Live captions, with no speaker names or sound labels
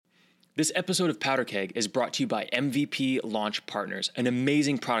This episode of Powder Keg is brought to you by MVP Launch Partners, an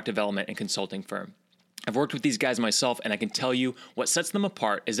amazing product development and consulting firm. I've worked with these guys myself, and I can tell you what sets them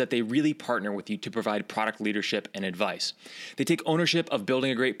apart is that they really partner with you to provide product leadership and advice. They take ownership of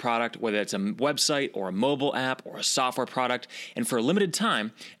building a great product, whether it's a website or a mobile app or a software product, and for a limited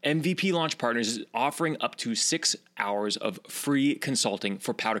time, MVP Launch Partners is offering up to 6 hours of free consulting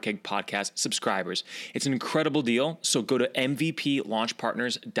for Powder Keg Podcast subscribers. It's an incredible deal, so go to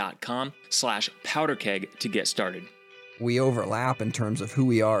mvplaunchpartners.com/powderkeg to get started. We overlap in terms of who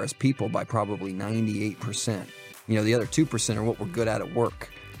we are as people by probably 98%. The other 2% are what we're good at work.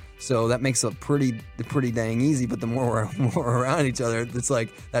 So that makes it pretty dang easy, but the more we're around each other, it's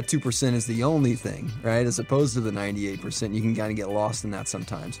like that 2% is the only thing, right? As opposed to the 98%, you can kind of get lost in that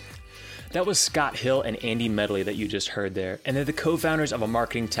sometimes. That was Scott Hill and Andy Medley that you just heard there, and they're the co-founders of a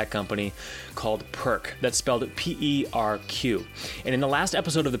marketing tech company called Perk, that's spelled P-E-R-Q. And in the last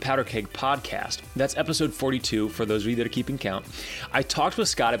episode of the Powder Keg podcast, that's episode 42 for those of you that are keeping count, I talked with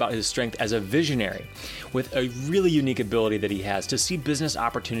Scott about his strength as a visionary with a really unique ability that he has to see business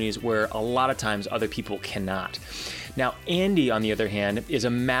opportunities where a lot of times other people cannot. Now, Andy, on the other hand, is a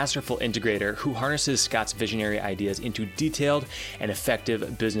masterful integrator who harnesses Scott's visionary ideas into detailed and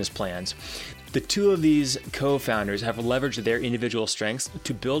effective business plans. The two of these co-founders have leveraged their individual strengths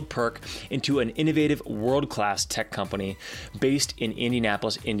to build Perk into an innovative, world-class tech company based in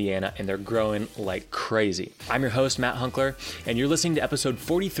Indianapolis, Indiana, and they're growing like crazy. I'm your host, Matt Hunkler, and you're listening to episode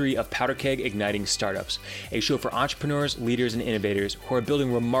 43 of Powder Keg Igniting Startups, a show for entrepreneurs, leaders, and innovators who are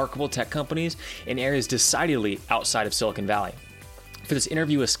building remarkable tech companies in areas decidedly outside of Silicon Valley. For this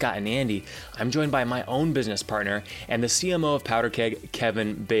interview with Scott and Andy, I'm joined by my own business partner and the CMO of Powder Keg,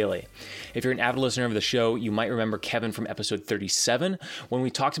 Kevin Bailey. If you're an avid listener of the show, you might remember Kevin from episode 37 when we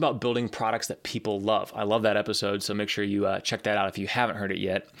talked about building products that people love. I love that episode, so make sure you check that out if you haven't heard it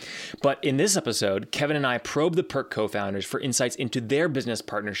yet. But in this episode, Kevin and I probe the Perk co-founders for insights into their business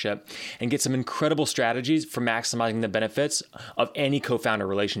partnership and get some incredible strategies for maximizing the benefits of any co-founder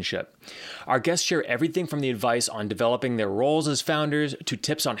relationship. Our guests share everything from the advice on developing their roles as founders to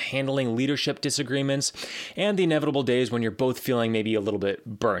tips on handling leadership disagreements and the inevitable days when you're both feeling maybe a little bit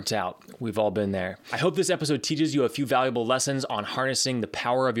burnt out. We've all been there. I hope this episode teaches you a few valuable lessons on harnessing the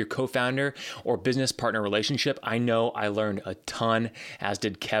power of your co-founder or business partner relationship. I know I learned a ton, as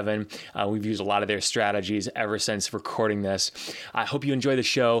did Kevin. We've used a lot of their strategies ever since recording this. I hope you enjoy the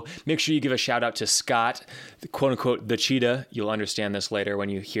show. Make sure you give a shout out to Scott, the quote unquote, the cheetah. You'll understand this later when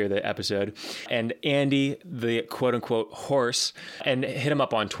you hear the episode. And Andy, the quote unquote horse. And hit him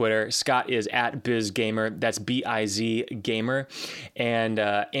up on Twitter. Scott is at BizGamer. That's B-I-Z Gamer. And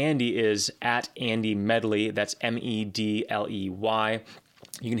Andy is at Andy Medley. That's M-E-D-L-E-Y.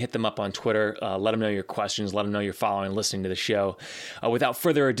 You can hit them up on Twitter. Let them know your questions. Let them know you're following and listening to the show. Without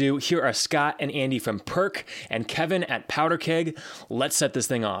further ado, here are Scott and Andy from Perk and Kevin at Powder Keg. Let's set this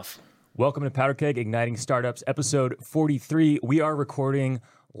thing off. Welcome to Powder Keg Igniting Startups, episode 43. We are recording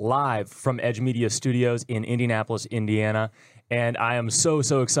live from Edge Media Studios in Indianapolis, Indiana. And I am so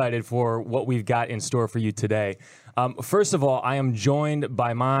excited for what we've got in store for you today. First of all, I am joined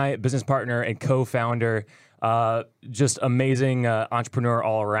by my business partner and co-founder, just amazing entrepreneur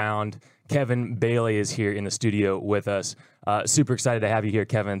all around. Kevin Bailey is here in the studio with us. Super excited to have you here,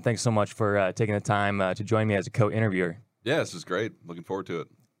 Kevin. Thanks so much for taking the time to join me as a co-interviewer. Yeah, this is great. Looking forward to it.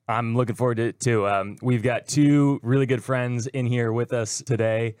 I'm looking forward to it too. We've got two really good friends in here with us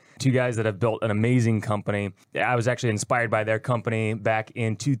today, two guys that have built an amazing company. I was actually inspired by their company back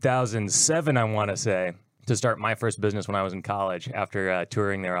in 2007, I want to say, to start my first business when I was in college after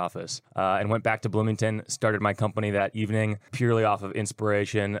touring their office, and went back to Bloomington, started my company that evening purely off of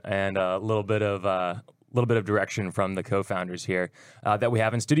inspiration and a little bit of direction from the co-founders here that we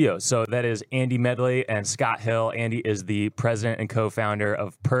have in studio. So that is Andy Medley and Scott Hill. Andy is the president and co-founder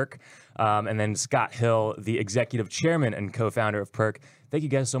of Perk, and then Scott Hill, the executive chairman and co-founder of Perk. Thank you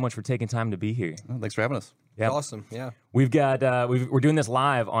guys so much for taking time to be here. Oh, thanks for having us. Yep. Awesome, yeah. We've got we're doing this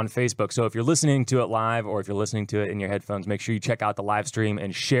live on Facebook, so if you're listening to it live or if you're listening to it in your headphones, make sure you check out the live stream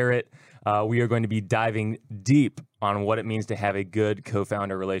and share it. We are going to be diving deep on what it means to have a good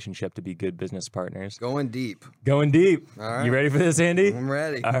co-founder relationship, to be good business partners. Going deep. All right. You ready for this, Andy? I'm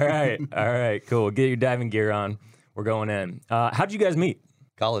ready. All right, cool. Get your diving gear on. We're going in. How did you guys meet?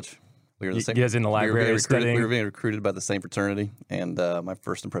 College. We were the same. You guys in the library studying? We were being recruited by the same fraternity, and my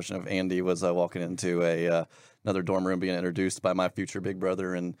first impression of Andy was walking into another dorm room, being introduced by my future big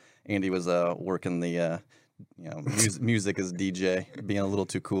brother, and Andy was working the music as DJ, being a little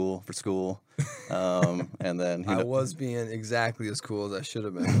too cool for school. And then I was being exactly as cool as I should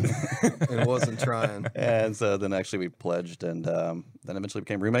have been and wasn't trying. And so then actually we pledged and then eventually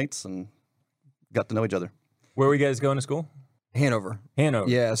became roommates and got to know each other. Where were you guys going to school? Hanover.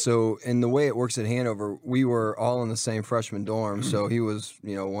 Yeah, so and the way it works at Hanover, we were all in the same freshman dorm. So he was,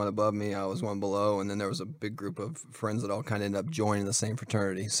 one above me, I was one below, and then there was a big group of friends that all kind of ended up joining the same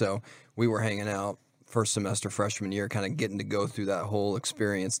fraternity. So we were hanging out first semester freshman year, kind of getting to go through that whole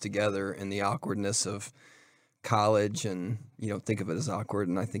experience together and the awkwardness of college. And you don't think of it as awkward,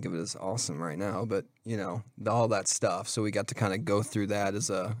 and I think of it as awesome right now, but all that stuff. So we got to kind of go through that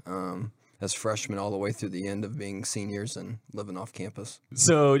as freshmen all the way through the end of being seniors and living off campus.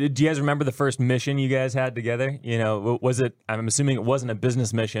 So do you guys remember the first mission you guys had together? Was it, I'm assuming it wasn't a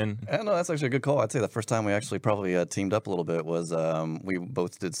business mission. No, that's actually a good call. I'd say the first time we actually probably teamed up a little bit was we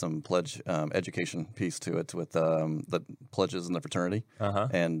both did some pledge education piece to it with the pledges in the fraternity.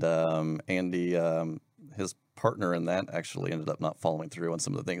 And Andy, his partner in that actually ended up not following through on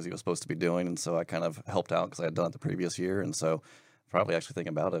some of the things he was supposed to be doing. And so I kind of helped out because I had done it the previous year. And so probably actually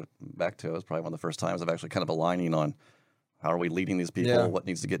thinking about it back to it was probably one of the first times of actually kind of aligning on how are we leading these people, what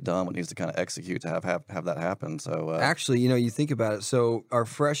needs to get done, what needs to kind of execute to have that happen. So actually, you think about it. So our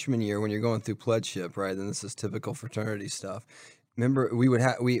freshman year, when you're going through pledgeship, right? And this is typical fraternity stuff. Remember, we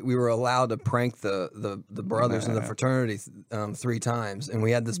were allowed to prank the brothers in the fraternity 3 times, and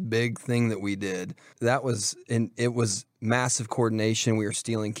we had this big thing that we did. It was massive coordination. We were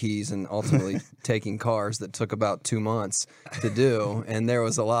stealing keys and ultimately taking cars that took about 2 months to do. And there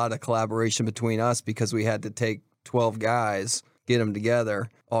was a lot of collaboration between us because we had to take 12 guys, get them together,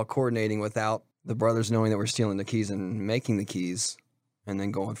 all coordinating without the brothers knowing that we're stealing the keys and making the keys. And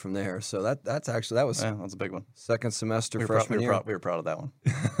then going from there. So that was that's a big one. Second semester freshman year. We were proud of that one.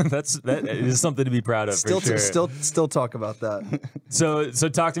 that is something to be proud of. Still, for sure. still talk about that. So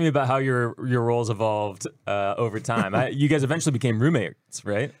talk to me about how your roles evolved over time. You guys eventually became roommates,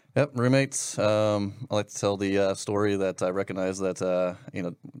 right? Yep, roommates. I like to tell the story that I recognize that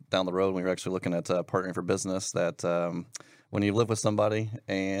down the road when we were actually looking at partnering for business that. When you live with somebody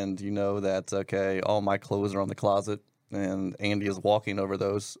and you know that all my clothes are on the closet. And Andy is walking over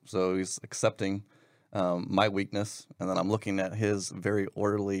those, so he's accepting my weakness. And then I'm looking at his very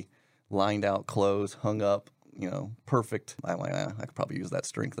orderly, lined out clothes, hung up, perfect. I'm like, I could probably use that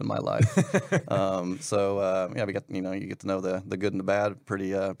strength in my life. We got you get to know the good and the bad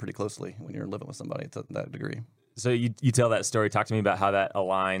pretty closely when you're living with somebody to that degree. So you tell that story. Talk to me about how that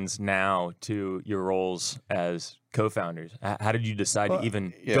aligns now to your roles as co-founders. How did you decide to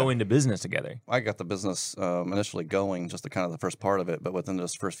even go into business together? I got the business initially going, just the kind of the first part of it, but within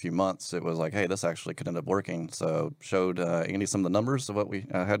those first few months, it was like, hey, this actually could end up working. So showed Andy some of the numbers of what we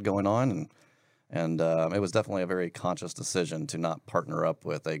had going on, and it was definitely a very conscious decision to not partner up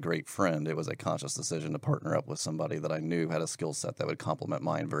with a great friend. It was a conscious decision to partner up with somebody that I knew had a skill set that would complement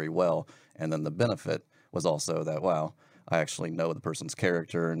mine very well, and then the benefit was also that, wow, I actually know the person's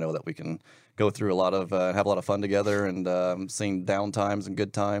character, know that we can go through a lot of, have a lot of fun together and seen down times and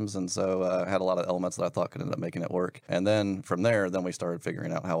good times. And so had a lot of elements that I thought could end up making it work. And then from there, we started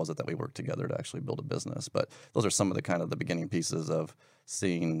figuring out how was it that we worked together to actually build a business. But those are some of the kind of the beginning pieces of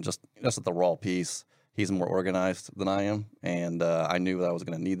seeing just at the raw piece. He's more organized than I am, and I knew that I was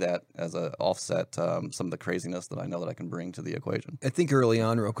going to need that as an offset, some of the craziness that I know that I can bring to the equation. I think early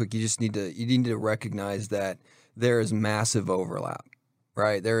on, real quick, you need to recognize that there is massive overlap,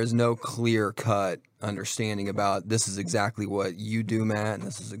 right? There is no clear-cut understanding about this is exactly what you do, Matt, and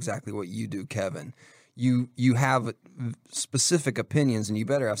this is exactly what you do, Kevin. You have specific opinions, and you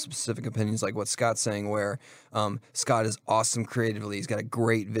better have specific opinions like what Scott's saying, where Scott is awesome creatively. He's got a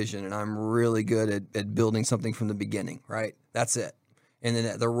great vision, and I'm really good at building something from the beginning, right? That's it. And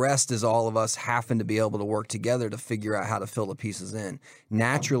then the rest is all of us having to be able to work together to figure out how to fill the pieces in.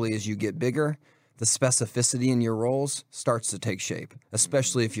 Naturally, as you get bigger, the specificity in your roles starts to take shape,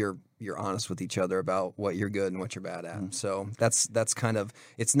 especially if you're honest with each other about what you're good and what you're bad at. So that's kind of,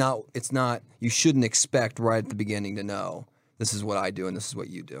 it's not you shouldn't expect right at the beginning to know this is what I do and this is what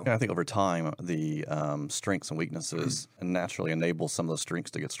you do. Yeah, I think over time the strengths and weaknesses naturally enable some of those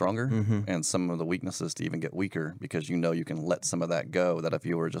strengths to get stronger and some of the weaknesses to even get weaker, because you can let some of that go, that if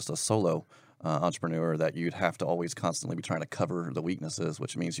you were just a solo entrepreneur, that you'd have to always constantly be trying to cover the weaknesses,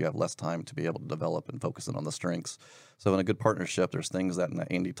 which means you have less time to be able to develop and focus in on the strengths. So in a good partnership, there's things that, and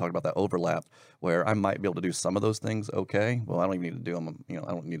Andy talked about that overlap, where I might be able to do some of those things okay. Well, I don't even need to do them,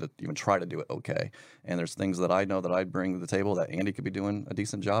 I don't need to even try to do it okay. And there's things that I know that I'd bring to the table that Andy could be doing a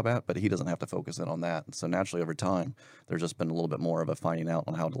decent job at, but he doesn't have to focus in on that. And so naturally over time, there's just been a little bit more of a finding out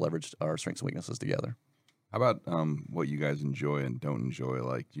on how to leverage our strengths and weaknesses together. How about what you guys enjoy and don't enjoy?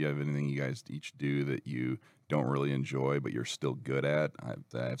 Like, do you have anything you guys each do that you don't really enjoy, but you're still good at? I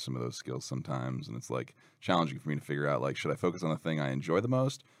have some of those skills sometimes, and it's like challenging for me to figure out, like, should I focus on the thing I enjoy the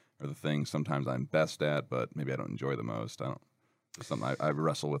most or the thing sometimes I'm best at, but maybe I don't enjoy the most? It's something I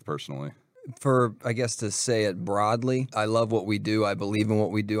wrestle with personally. I guess to say it broadly, I love what we do. I believe in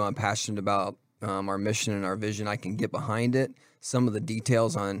what we do. I'm passionate about our mission and our vision. I can get behind it. Some of the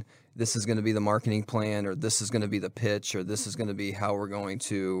details on this is going to be the marketing plan, or this is going to be the pitch, or this is going to be how we're going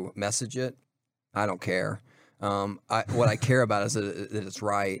to message it, I don't care. What I care about is that it's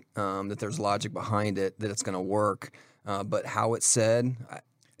right, that there's logic behind it, that it's going to work. But how it's said,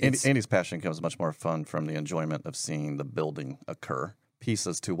 Andy's passion comes much more fun from the enjoyment of seeing the building occur.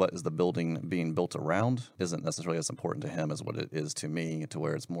 Pieces to what is the building being built around isn't necessarily as important to him as what it is to me, to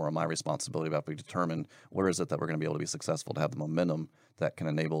where it's more of my responsibility about to determine where is it that we're going to be able to be successful, to have the momentum that can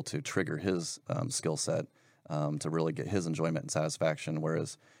enable to trigger his skill set, to really get his enjoyment and satisfaction.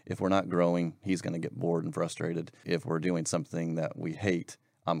 Whereas if we're not growing, he's going to get bored and frustrated. If we're doing something that we hate,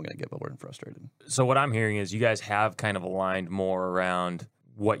 I'm going to get bored and frustrated. So what I'm hearing is you guys have kind of aligned more around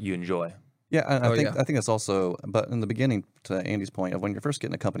what you enjoy. Yeah, I think that's also, but in the beginning, to Andy's point, of when you're first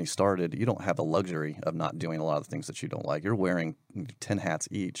getting a company started, you don't have the luxury of not doing a lot of things that you don't like. You're wearing 10 hats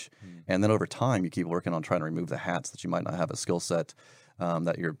each, and then over time, you keep working on trying to remove the hats that you might not have a skill set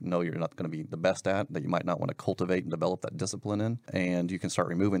that you're not going to be the best at, that you might not want to cultivate and develop that discipline in, and you can start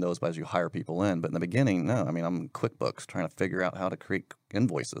removing those as you hire people in. But in the beginning, no, I mean, I'm in QuickBooks trying to figure out how to create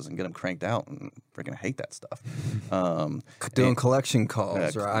invoices and get them cranked out, and freaking hate that stuff. Doing collection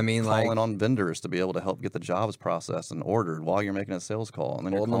calls, right? I mean, calling on vendors to be able to help get the jobs processed and ordered while you're making a sales call, and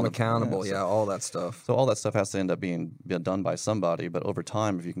then holding them accountable, so, all that stuff. So all that stuff has to end up being done by somebody. But over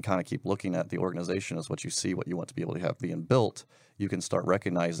time, if you can kind of keep looking at the organization as what you see, what you want to be able to have being built, you can start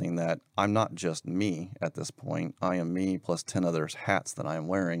recognizing that I'm not just me at this point. I am me plus 10 other hats that I am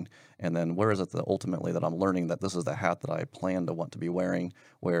wearing. And then where is it that ultimately that I'm learning that this is the hat that I plan to want to be wearing,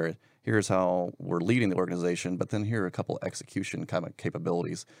 where here's how we're leading the organization, but then here are a couple of execution kind of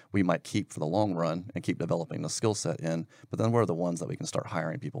capabilities we might keep for the long run and keep developing the skill set in. But then what are the ones that we can start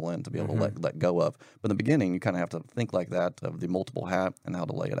hiring people in to be able to let go of? But in the beginning, you kind of have to think like that, of the multiple hat and how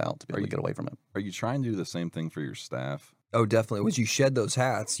to lay it out to be able to get away from it. Are you trying to do the same thing for your staff? Oh, definitely. Once you shed those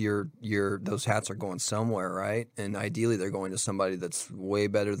hats, those hats are going somewhere, right? And ideally, they're going to somebody that's way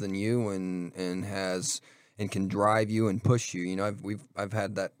better than you and can drive you and push you. You know, I've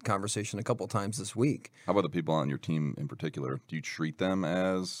had that conversation a couple of times this week. How about the people on your team in particular? Do you treat them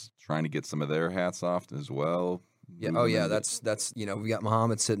as trying to get some of their hats off as well? Yeah. Oh, yeah. That's we got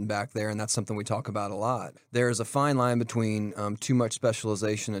Muhammad sitting back there, and that's something we talk about a lot. There is a fine line between too much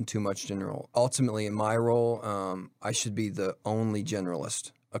specialization and too much general. Ultimately, in my role, I should be the only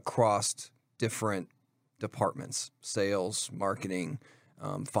generalist across different departments: sales, marketing,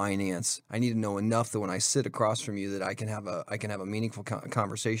 finance. I need to know enough that when I sit across from you, that I can have a meaningful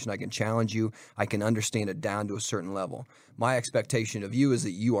conversation. I can challenge you. I can understand it down to a certain level. My expectation of you is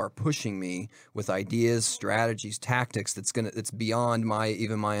that you are pushing me with ideas, strategies, tactics that's beyond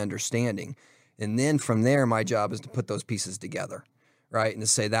my understanding. And then from there, my job is to put those pieces together, right? And to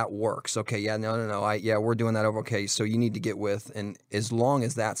say that works. Okay, yeah, no, we're doing that over. Okay, so you need to get with, and as long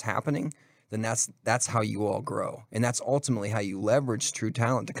as that's happening, then that's how you all grow. And that's ultimately how you leverage true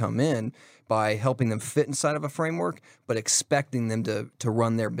talent to come in, by helping them fit inside of a framework, but expecting them to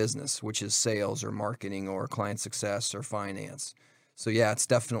run their business, which is sales or marketing or client success or finance. So yeah, it's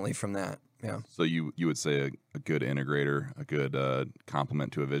definitely from that. Yeah. So you would say a good integrator, a good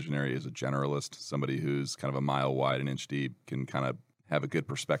complement to a visionary is a generalist, somebody who's kind of a mile wide, an inch deep, can kind of have a good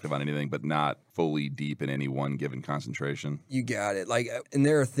perspective on anything, but not fully deep in any one given concentration. You got it. And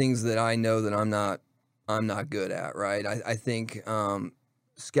there are things that I know that I'm not good at, right? I think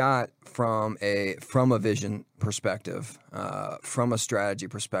Scott, from a vision perspective, from a strategy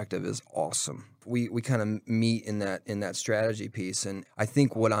perspective, is awesome. We kind of meet in that strategy piece, and I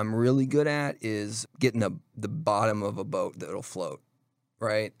think what I'm really good at is getting the bottom of a boat that'll float,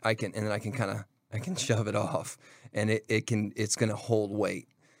 right? I can shove it off, and it's going to hold weight,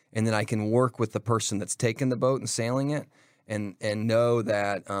 and then I can work with the person that's taking the boat and sailing it, and know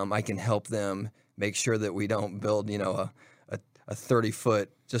that I can help them make sure that we don't build a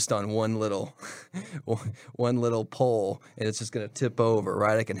 30-foot just on one little pole, and it's just going to tip over,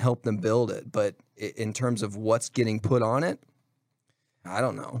 right? I can help them build it, but in terms of what's getting put on it, I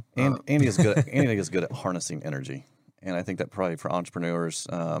don't know. Andy is good. Andy is good at harnessing energy. And I think that probably for entrepreneurs,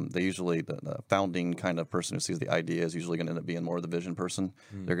 they usually, the founding kind of person who sees the idea is usually going to end up being more of the vision person.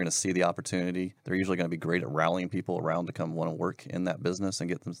 They're going to see the opportunity. They're usually going to be great at rallying people around to come want to work in that business and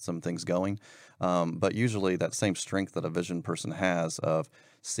get them some things going. But usually that same strength that a vision person has of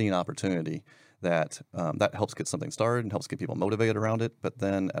seeing opportunity, that helps get something started and helps get people motivated around it. But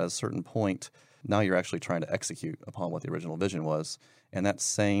then at a certain point, now you're actually trying to execute upon what the original vision was. And that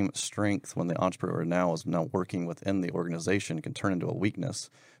same strength, when the entrepreneur is now working within the organization, can turn into a weakness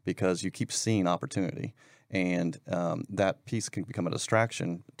because you keep seeing opportunity. And that piece can become a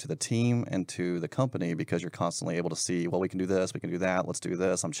distraction to the team and to the company because you're constantly able to see, well, we can do this, we can do that, let's do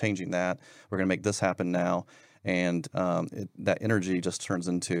this, I'm changing that, we're going to make this happen now. And that energy just turns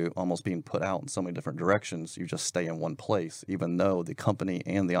into almost being put out in so many different directions. You just stay in one place, even though the company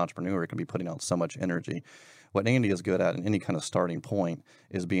and the entrepreneur can be putting out so much energy. What Andy is good at in any kind of starting point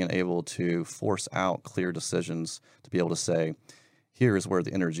is being able to force out clear decisions to be able to say, here is where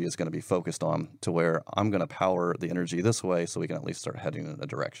the energy is going to be focused on, to where I'm going to power the energy this way so we can at least start heading in a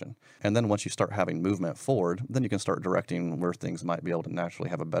direction. And then once you start having movement forward, then you can start directing where things might be able to naturally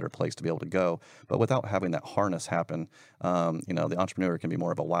have a better place to be able to go. But without having that harness happen, the entrepreneur can be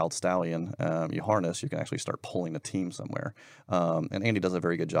more of a wild stallion. You harness, you can actually start pulling a team somewhere. And Andy does a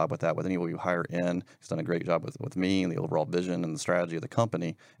very good job with that. With anyone you hire in, he's done a great job with me and the overall vision and the strategy of the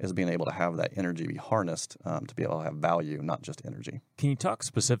company is being able to have that energy be harnessed to be able to have value, not just energy. Can you talk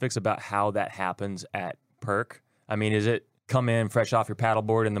specifics about how that happens at Perk? I mean, is it come in fresh off your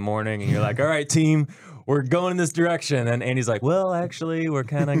paddleboard in the morning and you're like, all right, team, we're going in this direction. And Andy's like, well, actually, we're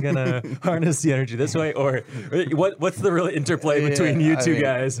kind of going to harness the energy this way. Or what's the real interplay between you two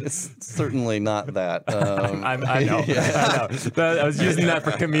guys? It's certainly not that. I know. I know. I was using that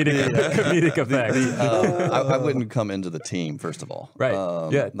for comedic effect. I wouldn't come into the team, first of all.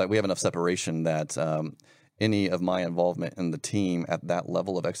 Right. Yeah. Like we have enough separation that any of my involvement in the team at that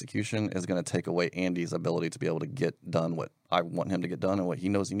level of execution is going to take away Andy's ability to be able to get done what I want him to get done and what he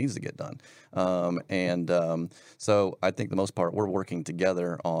knows he needs to get done. So I think the most part, we're working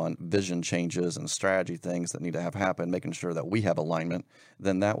together on vision changes and strategy things that need to have happen, making sure that we have alignment.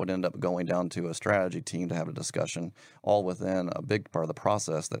 Then that would end up going down to a strategy team to have a discussion, all within a big part of the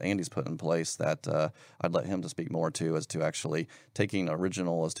process that Andy's put in place that I'd let him to speak more to, as to actually taking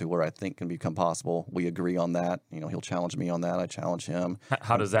original as to where I think can become possible. We agree on that. He'll challenge me on that. I challenge him.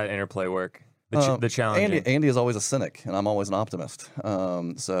 How does that interplay work? The challenge. Andy is always a cynic, and I'm always an optimist.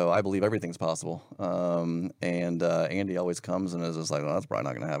 So I believe everything's possible. Andy always comes and is just like, well, that's probably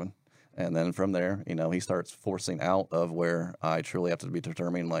not going to happen. And then from there, he starts forcing out of where I truly have to be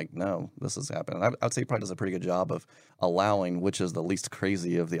determining, like, no, this is happening. I would say he probably does a pretty good job of allowing which is the least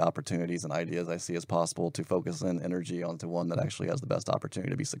crazy of the opportunities and ideas I see as possible to focus in energy onto one that actually has the best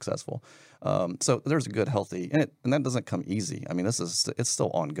opportunity to be successful. So there's a good, healthy, and that doesn't come easy. I mean, it's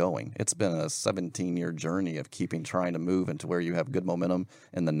still ongoing. It's been a 17-year journey of trying to move into where you have good momentum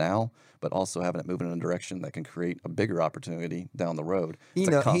in the now, but also having it moving in a direction that can create a bigger opportunity down the road. He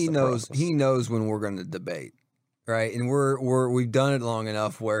knows when we're going to debate, right? And we've done it long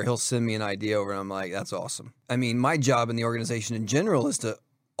enough where he'll send me an idea over and I'm like, that's awesome. I mean, my job in the organization in general is to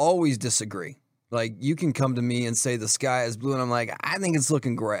always disagree. Like, you can come to me and say the sky is blue and I'm like, I think it's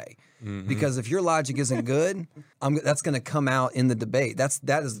looking gray. Mm-hmm. Because if your logic isn't good, that's going to come out in the debate.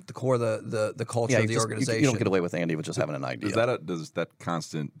 That is the core of the culture of the organization. You don't get away with Andy with just having an idea. Does that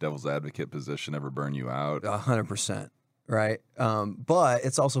constant devil's advocate position ever burn you out? 100%. Right. But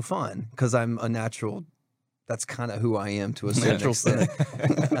it's also fun because I'm a natural. That's kind of who I am to a certain extent.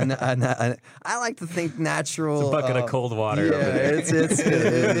 I like to think natural. It's a bucket of cold water. Yeah, it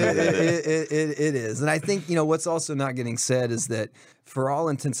is. And I think, what's also not getting said is that for all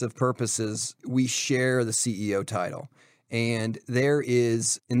intensive purposes, we share the CEO title. And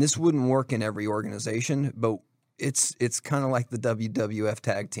this wouldn't work in every organization, but it's kind of like the WWF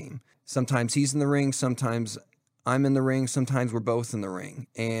tag team. Sometimes he's in the ring, sometimes I'm in the ring, sometimes we're both in the ring.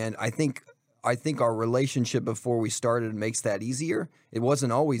 And I think our relationship before we started makes that easier. It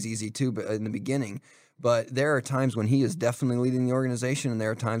wasn't always easy too, but in the beginning. But there are times when he is definitely leading the organization, and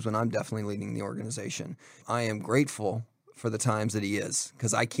there are times when I'm definitely leading the organization. I am grateful for the times that he is,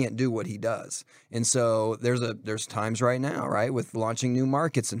 because I can't do what he does. And so there's times right now, right, with launching new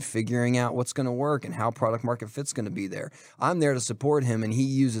markets and figuring out what's going to work and how product market fit's going to be there. I'm there to support him, and he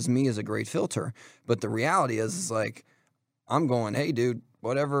uses me as a great filter. But the reality is like, I'm going, hey, dude,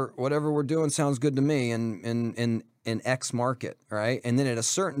 whatever we're doing sounds good to me in X market, right? And then at a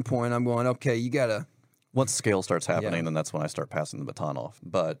certain point, I'm going, okay, Once scale starts happening, then that's when I start passing the baton off.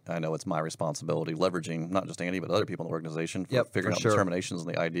 But I know it's my responsibility, leveraging not just Andy, but other people in the organization for figuring out the determinations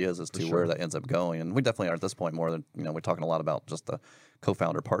and the ideas as to where that ends up going. And we definitely are at this point more than, we're talking a lot about just the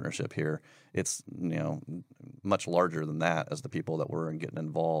co-founder partnership here. It's, much larger than that as the people that were getting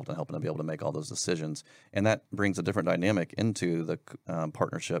involved and helping to be able to make all those decisions. And that brings a different dynamic into the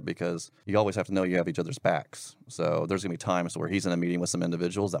partnership, because you always have to know you have each other's backs. So there's going to be times where he's in a meeting with some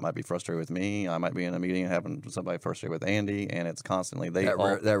individuals that might be frustrated with me. I might be in a meeting having somebody frustrated with Andy, and it's constantly that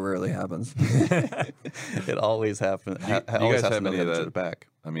rarely happens. It always happens. You guys have any of each that? other back.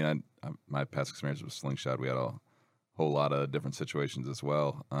 I mean, my past experience with Slingshot, we had a whole lot of different situations as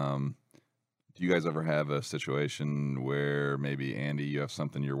well. Do you guys ever have a situation where maybe, Andy, you have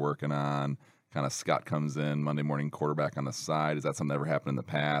something you're working on, kind of Scott comes in, Monday morning quarterback on the side? Is that something that ever happened in the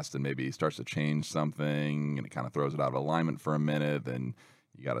past, and maybe he starts to change something and it kind of throws it out of alignment for a minute, then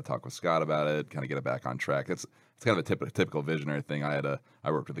you got to talk with Scott about it, kind of get it back on track? It's kind of a typical visionary thing. I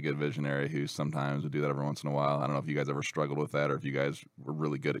worked with a good visionary who sometimes would do that every once in a while. I don't know if you guys ever struggled with that, or if you guys were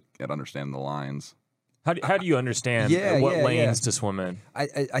really good at understanding the lines. How do you understand what lanes to swim in?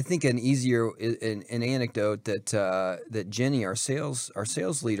 I think an anecdote that Jenny, our sales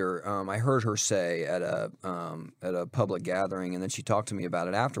leader, I heard her say at a public gathering, and then she talked to me about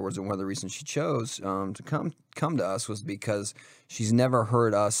it afterwards. And one of the reasons she chose to come to us was because she's never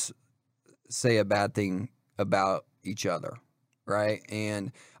heard us say a bad thing about each other, right?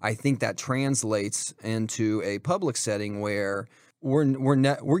 And I think that translates into a public setting where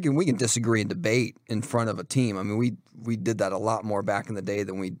we can disagree and debate in front of a team. I mean, we did that a lot more back in the day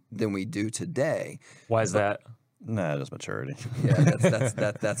than we do today. Why is that? Nah, just maturity. Yeah,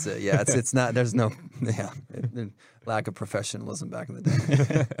 that's it. Yeah, it's not. There's no lack of professionalism back in the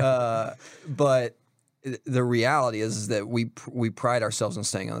day. But the reality is that we pride ourselves on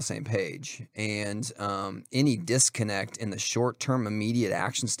staying on the same page, and any disconnect in the short term, immediate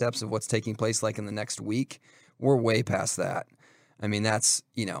action steps of what's taking place, like in the next week, we're way past that. I mean, that's,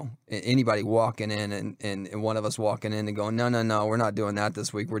 anybody walking in and one of us walking in and going, no, we're not doing that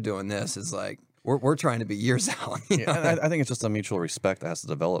this week. We're doing this. Is like, we're trying to be years out. Yeah, I think it's just a mutual respect that has to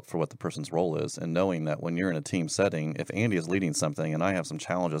develop for what the person's role is, and knowing that when you're in a team setting, if Andy is leading something and I have some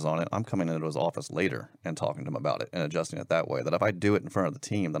challenges on it, I'm coming into his office later and talking to him about it and adjusting it that way. That if I do it in front of the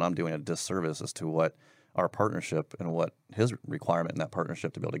team, then I'm doing a disservice as to what our partnership and what his requirement in that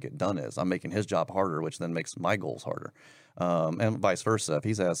partnership to be able to get done is. I'm making his job harder, which then makes my goals harder. And vice versa. If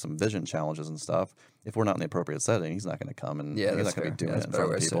he's has some vision challenges and stuff, if we're not in the appropriate setting, he's not going to come and he's not going to be doing it in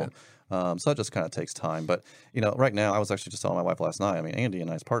front of people. So it just kind of takes time. But, right now, I was actually just telling my wife last night, I mean, Andy and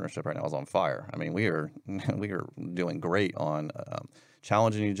I's partnership right now is on fire. I mean, we are doing great on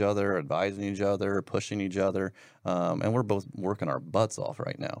challenging each other, advising each other, pushing each other, and we're both working our butts off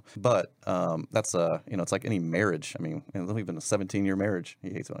right now. But that's it's like any marriage. I mean, we've been a 17-year marriage. He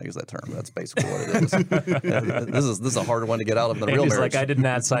hates when I use that term, but that's basically what it is. This is a harder one to get out of than a real marriage. Like, I did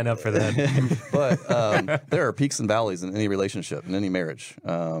not sign up for that. But there are peaks and valleys in any relationship, in any marriage.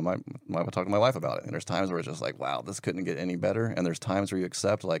 I talk to my wife about it, and there's times where it's just like, wow, this couldn't get any better. And there's times where you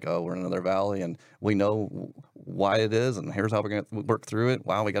accept, like, oh, we're in another valley, and we know why it is, and here's how we're going to work through it.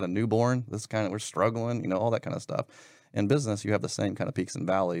 Wow, we got a newborn. We're struggling, all that kind of stuff. In business, you have the same kind of peaks and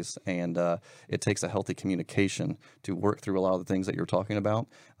valleys, and it takes a healthy communication to work through a lot of the things that you're talking about,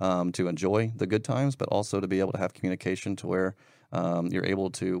 to enjoy the good times, but also to be able to have communication to where you're able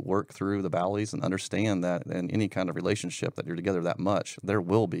to work through the valleys and understand that in any kind of relationship that you're together that much, there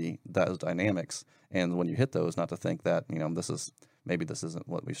will be those dynamics. And when you hit those, not to think that, maybe this isn't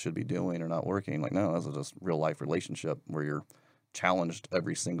what we should be doing or not working. Like, no, this is just real life relationship where you're challenged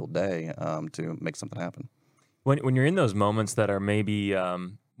every single day to make something happen. When you're in those moments that are maybe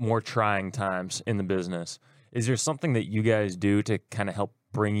more trying times in the business, is there something that you guys do to kind of help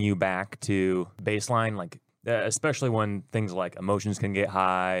bring you back to baseline? Like, especially when things like emotions can get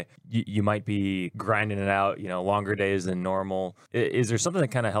high, you might be grinding it out, longer days than normal. Is there something that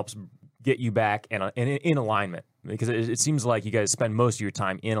kind of helps get you back in alignment? Because it seems like you guys spend most of your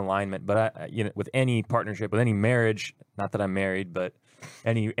time in alignment, but with any partnership, with any marriage, not that I'm married, but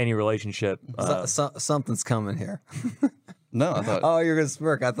any relationship, something's coming here. No, I thought. Oh, you're gonna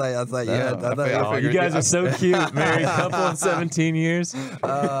smirk. I thought you had. Oh, you guys are so cute. Married couple of 17 years. Oh,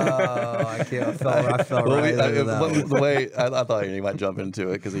 I can't. I felt right. The way I thought he might jump into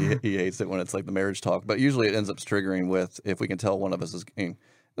it because he hates it when it's like the marriage talk. But usually it ends up triggering with, if we can tell one of us is.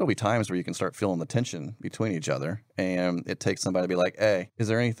 There'll be times where you can start feeling the tension between each other, and it takes somebody to be like, hey, is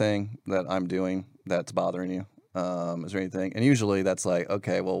there anything that I'm doing that's bothering you? Is there anything? And usually that's like,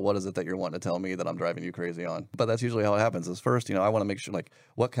 okay, well, what is it that you're wanting to tell me that I'm driving you crazy on? But that's usually how it happens is first, I want to make sure, like,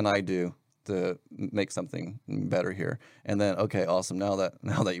 what can I do to make something better here. And then, okay, awesome. Now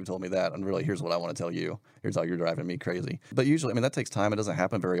that you've told me that, and really, here's what I want to tell you. Here's how you're driving me crazy. But usually, I mean, that takes time. It doesn't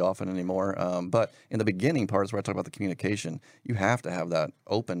happen very often anymore. But in the beginning parts where I talk about the communication, you have to have that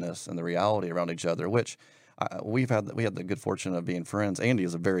openness and the reality around each other, which we had the good fortune of being friends. Andy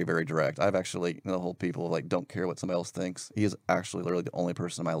is very, very direct. I've actually, the whole people like don't care what somebody else thinks. He is actually literally the only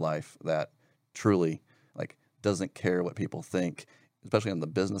person in my life that truly like doesn't care what people think, especially on the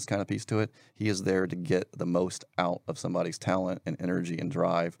business kind of piece to it. He is there to get the most out of somebody's talent and energy and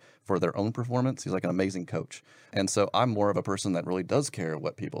drive for their own performance. He's like an amazing coach. And so I'm more of a person that really does care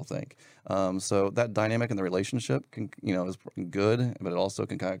what people think. So that dynamic in the relationship can, is good, but it also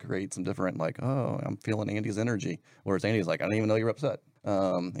can kind of create some different like, oh, I'm feeling Andy's energy. Whereas Andy's like, I didn't even know you're upset.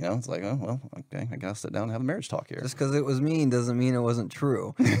 It's like, oh, well, okay, I gotta sit down and have a marriage talk here. Just because it was mean doesn't mean it wasn't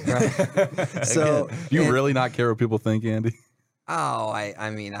true. Right? So Do you really not care what people think, Andy? Oh, I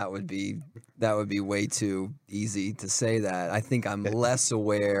mean that would be way too easy to say that. I think I'm less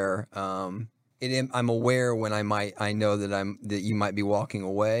aware. I'm aware when I know that you might be walking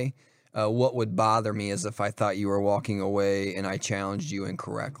away. What would bother me is if I thought you were walking away and I challenged you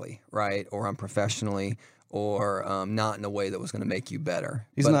incorrectly, right, or unprofessionally, or not in a way that was going to make you better.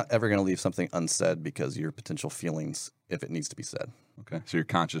 He's not ever going to leave something unsaid because of your potential feelings if it needs to be said. Okay, so you're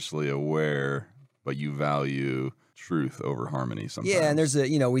consciously aware, but you value truth over harmony sometimes. Yeah, and there's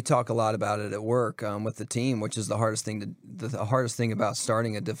we talk a lot about it at work with the team, which is the hardest thing about the hardest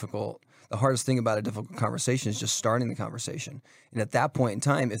thing about a difficult conversation is just starting the conversation. And at that point in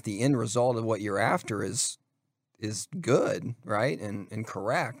time, if the end result of what you're after is good, right, and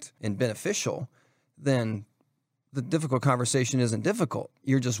correct and beneficial, then the difficult conversation isn't difficult.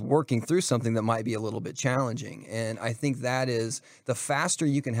 You're just working through something that might be a little bit challenging. And I think that is the faster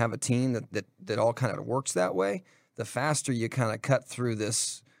you can have a team that all kind of works that way, the faster you kind of cut through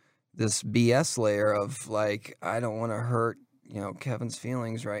this BS layer of like, I don't want to hurt, Kevin's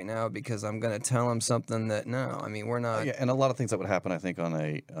feelings right now because I'm going to tell him something that we're not. Yeah, and a lot of things that would happen, I think, on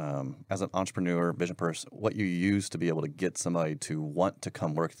as an entrepreneur, vision person, what you use to be able to get somebody to want to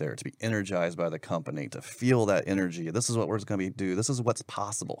come work there, to be energized by the company, to feel that energy. This is what we're going to do. This is what's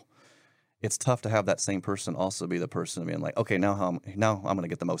possible. It's tough to have that same person also be the person being like, okay, now I'm going to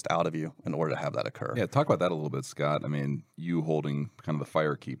get the most out of you in order to have that occur. Yeah, talk about that a little bit, Scott. I mean, you holding kind of the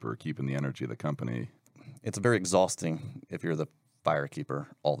fire keeper, keeping the energy of the company. It's very exhausting if you're the fire keeper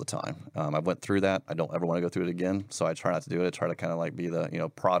all the time. I went through that. I don't ever want to go through it again, so I try not to do it. I try to kind of like be the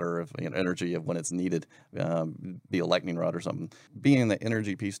prodder of energy of when it's needed, be a lightning rod or something. Being the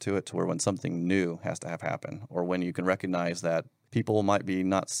energy piece to it, to where when something new has to have happen, or when you can recognize that people might be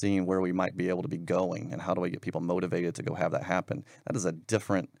not seeing where we might be able to be going, and how do I get people motivated to go have that happen? That is a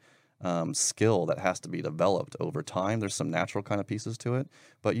different skill that has to be developed over time. There's some natural kind of pieces to it,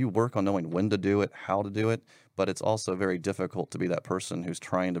 but you work on knowing when to do it, how to do it. But it's also very difficult to be that person who's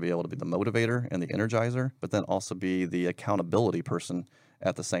trying to be able to be the motivator and the energizer, but then also be the accountability person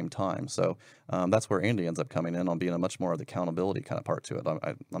at the same time. So that's where Andy ends up coming in on being a much more of the accountability kind of part to it.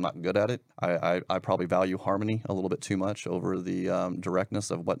 I'm not good at it. I probably value harmony a little bit too much over the directness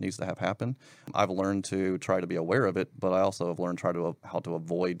of what needs to have happen. I've learned to try to be aware of it, but I also have learned how to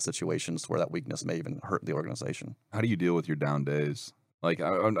avoid situations where that weakness may even hurt the organization. How do you deal with your down days? Like,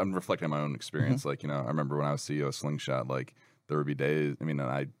 I'm reflecting on my own experience. Like, I remember when I was CEO of Slingshot, like, there would be days, and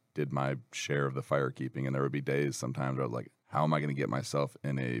I did my share of the fire keeping, and there would be days sometimes where I was like, how am I going to get myself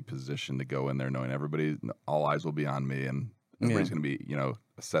in a position to go in there knowing all eyes will be on me, and everybody's going to be,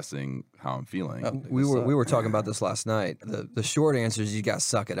 assessing how I'm feeling. We were talking about this last night. The short answer is you got to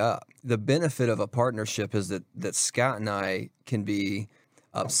suck it up. The benefit of a partnership is that Scott and I can be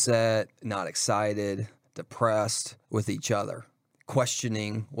upset, not excited, depressed with each other,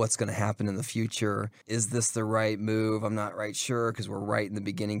 questioning what's going to happen in the future. Is this the right move? I'm not right sure because we're right in the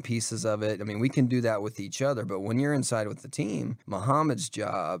beginning pieces of it. I mean, we can do that with each other, but when you're inside with the team, Muhammad's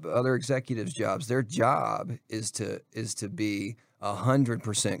job, other executives' jobs, their job is to be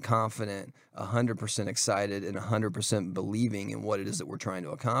 100% confident, 100% excited, and 100% believing in what it is that we're trying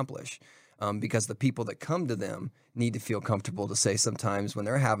to accomplish. Because the people that come to them need to feel comfortable to say sometimes when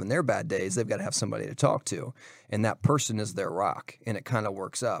they're having their bad days, they've got to have somebody to talk to. And that person is their rock, and it kind of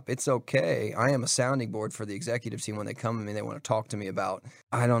works up. It's okay. I am a sounding board for the executive team when they come to me, they want to talk to me about,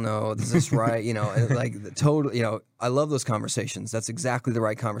 I don't know, is this right? Like the total, I love those conversations. That's exactly the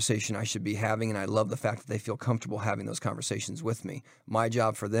right conversation I should be having, and I love the fact that they feel comfortable having those conversations with me. My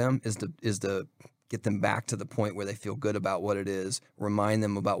job for them is to get them back to the point where they feel good about what it is, remind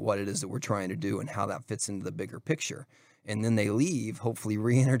them about what it is that we're trying to do and how that fits into the bigger picture. and then they leave, hopefully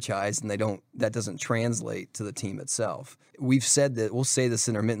re-energized, and that doesn't translate to the team itself. We've said that, we'll say this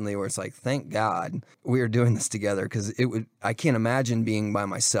intermittently, where it's like, thank God we are doing this together, because I can't imagine being by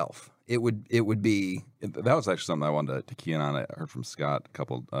myself. It would be. That was actually something I wanted to key in on. I heard from Scott a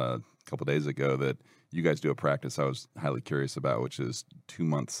couple days ago that you guys do a practice I was highly curious about, which is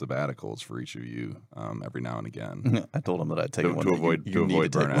 2-month sabbaticals for each of you every now and again. I told him that I'd take one to avoid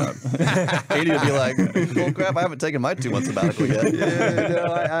burnout. Andy would be like, well, crap, I haven't taken my 2-month sabbatical yet.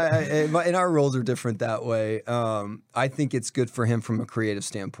 And our roles are different that way. I think it's good for him from a creative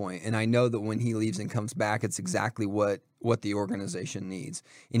standpoint. And I know that when he leaves and comes back, it's exactly what the organization needs.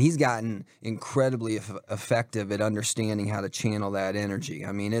 And he's gotten incredibly effective at understanding how to channel that energy.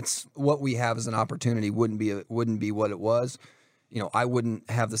 I mean, it's what we have as an opportunity wouldn't be what it was. I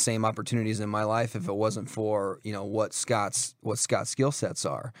wouldn't have the same opportunities in my life if it wasn't for, what Scott's skill sets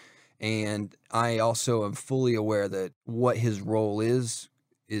are. And I also am fully aware that what his role is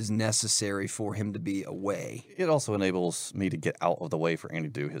necessary for him to be away. It also enables me to get out of the way for Andy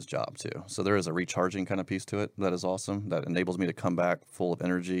to do his job too. So there is a recharging kind of piece to it that is awesome. That enables me to come back full of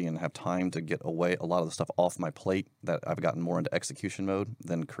energy and have time to get away a lot of the stuff off my plate, that I've gotten more into execution mode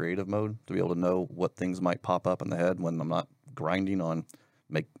than creative mode, to be able to know what things might pop up in the head when I'm not grinding on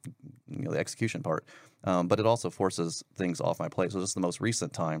the execution part. But it also forces things off my plate. So this is the most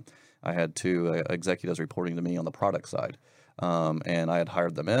recent time I had 2 executives reporting to me on the product side. And I had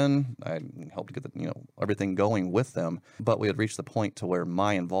hired them in. I helped get everything going with them. But we had reached the point to where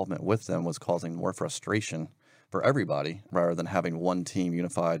my involvement with them was causing more frustration for everybody, rather than having one team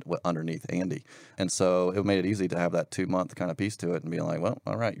unified underneath Andy. And so it made it easy to have that 2-month kind of piece to it, and be like, well,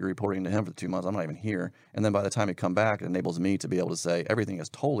 all right, you're reporting to him for the 2 months. I'm not even here. And then by the time you come back, it enables me to be able to say everything is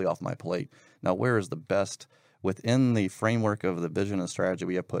totally off my plate. Now, where is the best within the framework of the vision and strategy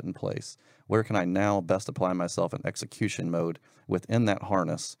we have put in place? Where can I now best apply myself in execution mode within that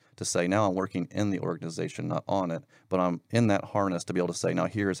harness to say, now I'm working in the organization, not on it, but I'm in that harness to be able to say, now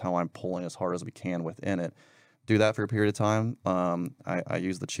here's how I'm pulling as hard as we can within it. Do that for a period of time. I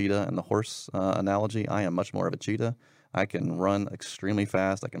use the cheetah and the horse analogy. I am much more of a cheetah. I can run extremely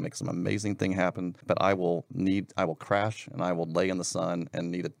fast. I can make some amazing thing happen, but I will crash and I will lay in the sun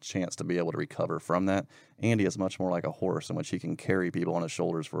and need a chance to be able to recover from that. Andy is much more like a horse, in which he can carry people on his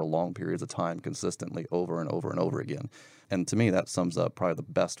shoulders for long periods of time consistently over and over and over again. And to me, that sums up probably the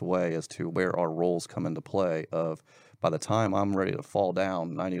best way as to where our roles come into play. Of by the time I'm ready to fall down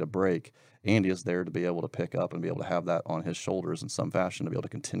and I need a break, Andy is there to be able to pick up and be able to have that on his shoulders in some fashion, to be able to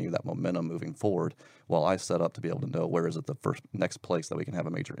continue that momentum moving forward, while I set up to be able to know where is it the next place that we can have a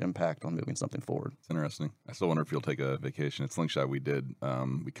major impact on moving something forward. It's interesting. I still wonder if you'll take a vacation. At Slingshot, we did.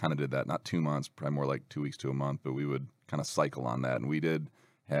 We kind of did that, not 2 months, probably more like 2 weeks to a month, but we would kind of cycle on that. And we did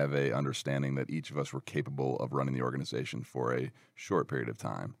have a understanding that each of us were capable of running the organization for a short period of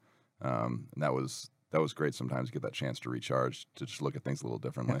time. And that was great sometimes to get that chance to recharge, to just look at things a little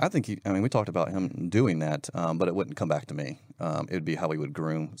differently. I think we talked about him doing that, but it wouldn't come back to me. It would be how we would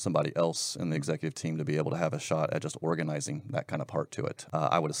groom somebody else in the executive team to be able to have a shot at just organizing that kind of part to it.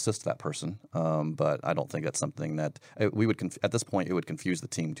 I would assist that person, but I don't think that's something that we would, at this point, it would confuse the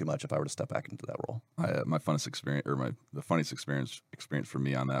team too much if I were to step back into that role. My funnest experience, the funniest experience for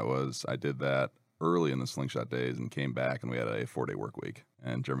me on that was, I did that early in the Slingshot days and came back, and we had a 4-day work week.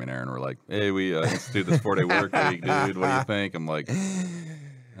 And Jeremy and Aaron were like, hey, we instituted this 4-day work week, dude. What do you think? I'm like,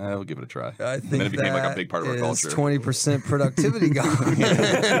 we'll give it a try. I think and then it became like a big part of our culture. 20% productivity gone.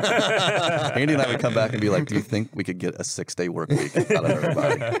 Andy and I would come back and be like, do you think we could get a 6-day work week out of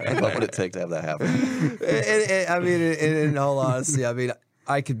everybody? What would it take to have that happen? In all honesty,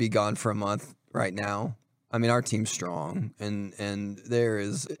 I could be gone for a month right now. Our team's strong, and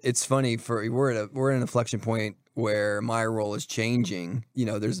it's funny, we're at an inflection point where my role is changing.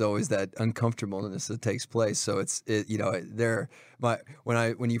 There's always that uncomfortableness that takes place. So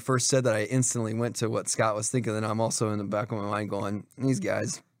when you first said that, I instantly went to what Scott was thinking, and I'm also in the back of my mind going, these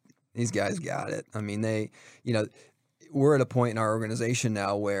guys got it. We're at a point in our organization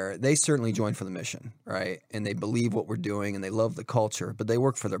now where they certainly join for the mission, right? And they believe what we're doing and they love the culture, but they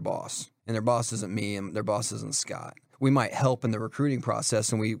work for their boss. And their boss isn't me and their boss isn't Scott. We might help in the recruiting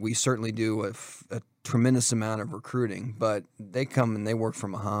process, and we certainly do a tremendous amount of recruiting, but they come and they work for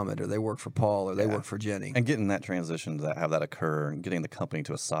Muhammad, or they work for Paul, or they work for Jenny. And getting that transition to have that occur and getting the company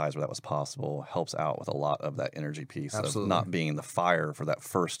to a size where that was possible helps out with a lot of that energy piece. Absolutely. Of not being the fire for that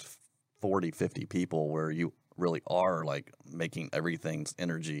first 40, 50 people where you really are like making everything's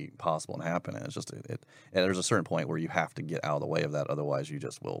energy possible and happen. And it's just and there's a certain point where you have to get out of the way of that, otherwise you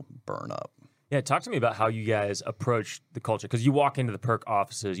just will burn up. Yeah, talk to me about how you guys approach the culture, because you walk into the Perk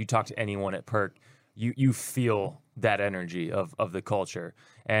offices, you talk to anyone at Perk, you feel that energy of the culture.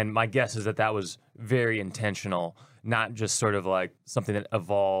 And my guess is that that was very intentional, not just sort of like something that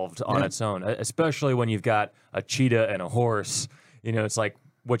evolved on its own, especially when you've got a cheetah and a horse. You know, it's like,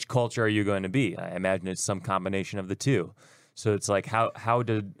 which culture are you going to be? I imagine it's some combination of the two. So it's like, how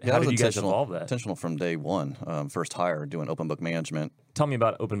did you guys evolve that? Intentional from day one. First hire, doing open book management. Tell me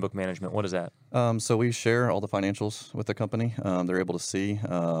about open book management. What is that? So we share all the financials with the company. They're able to see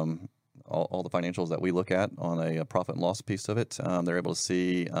all the financials that we look at on a profit and loss piece of it. They're able to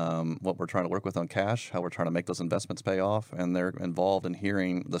see what we're trying to work with on cash, how we're trying to make those investments pay off, and they're involved in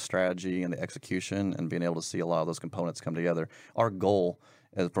hearing the strategy and the execution and being able to see a lot of those components come together. Our goal,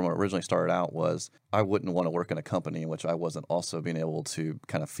 from what originally started out, was I wouldn't want to work in a company in which I wasn't also being able to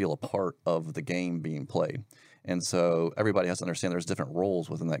kind of feel a part of the game being played. And so everybody has to understand there's different roles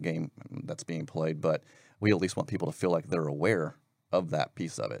within that game that's being played, but we at least want people to feel like they're aware of that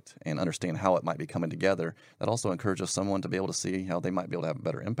piece of it and understand how it might be coming together. That also encourages someone to be able to see how they might be able to have a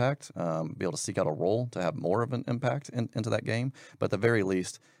better impact, be able to seek out a role to have more of an impact into that game. But at the very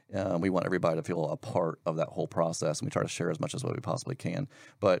least, we want everybody to feel a part of that whole process, and we try to share as much as what we possibly can.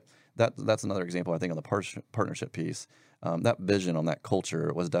 But that's another example, I think, on the partnership piece. That vision on that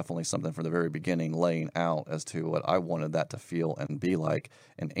culture was definitely something from the very beginning, laying out as to what I wanted that to feel and be like.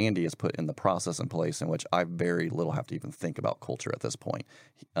 And Andy has put in the process in place in which I very little have to even think about culture at this point.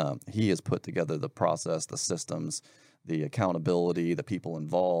 He has put together the process, the systems, the accountability, the people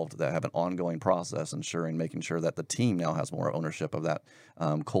involved that have an ongoing process, making sure that the team now has more ownership of that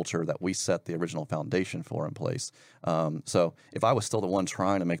culture that we set the original foundation for in place. So if I was still the one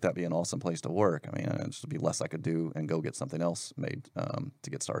trying to make that be an awesome place to work, I mean, it'd just be less I could do and go get something else made to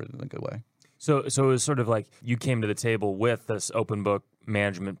get started in a good way. So it was sort of like you came to the table with this open book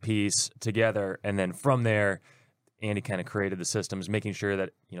management piece together, and then from there, Andy kind of created the systems, making sure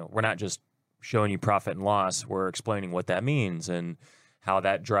that, you know, we're not just showing you profit and loss, we're explaining what that means and how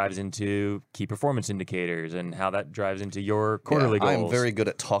that drives into key performance indicators and how that drives into your quarterly goals. I'm very good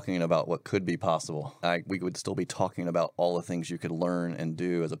at talking about what could be possible. We would still be talking about all the things you could learn and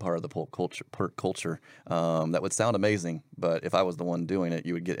do as a part of the PERK culture. That would sound amazing, but if I was the one doing it,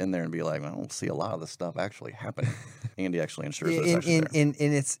 you would get in there and be like, I don't see a lot of this stuff actually happening. Andy actually ensures that it's actually there.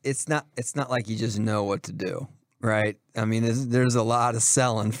 And it's not like you just know what to do. Right. I mean, there's a lot of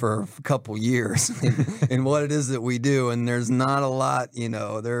selling for a couple years in what it is that we do, and there's not a lot. You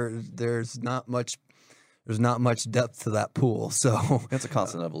know, there's not much depth to that pool. So it's a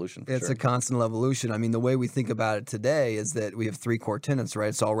constant evolution. It's a constant evolution. I mean, the way we think about it today is that we have 3 core tenets. Right.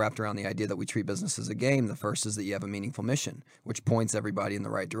 It's all wrapped around the idea that we treat business as a game. The first is that you have a meaningful mission, which points everybody in the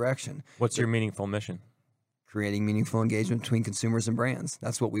right direction. What's your meaningful mission? Creating meaningful engagement between consumers and brands.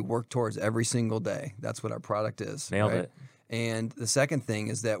 That's what we work towards every single day. That's what our product is. Nailed it. And the second thing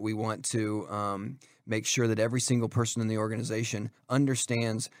is that we want to make sure that every single person in the organization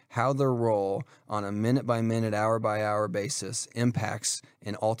understands how their role on a minute-by-minute, hour-by-hour basis impacts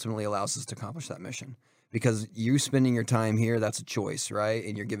and ultimately allows us to accomplish that mission. Because you spending your time here, that's a choice, right?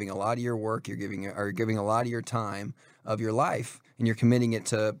 And you're giving a lot of your work, you're giving a lot of your time of your life, and you're committing it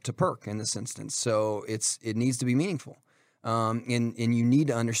to PERK in this instance. So it needs to be meaningful. And you need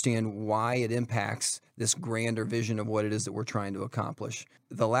to understand why it impacts this grander vision of what it is that we're trying to accomplish.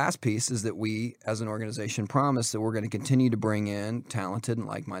 The last piece is that we, as an organization, promise that we're going to continue to bring in talented and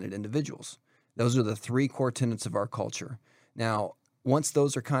like-minded individuals. Those are the 3 core tenets of our culture. Now, once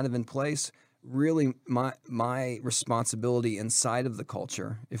those are kind of in place, really my responsibility inside of the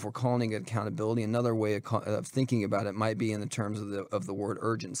culture, if we're calling it accountability, another way of thinking about it might be in the terms of the word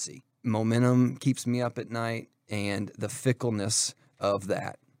urgency. Momentum keeps me up at night, and the fickleness of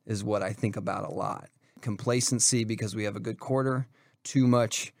that is what I think about a lot. Complacency because we have a good quarter, too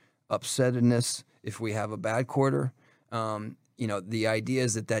much upsetness if we have a bad quarter. You know, the idea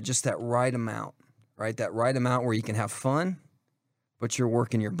is that just that right amount, right? That right amount where you can have fun, but you're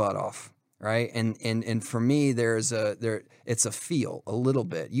working your butt off. Right. And for me, it's a feel a little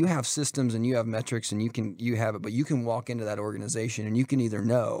bit. You have systems and you have metrics and you have it, but you can walk into that organization and you can either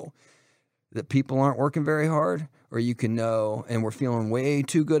know that people aren't working very hard, or you can know and we're feeling way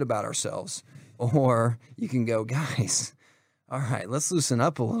too good about ourselves, or you can go, guys, all right, let's loosen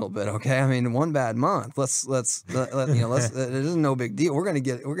up a little bit. Okay. I mean, one bad month, let's it is no big deal. We're going to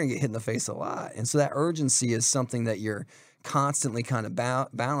get hit in the face a lot. And so that urgency is something that you're constantly kind of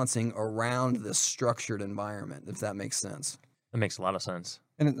balancing around this structured environment, if that makes sense. That makes a lot of sense.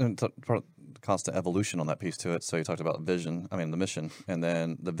 And constant evolution on that piece to it. So you talked about the mission, and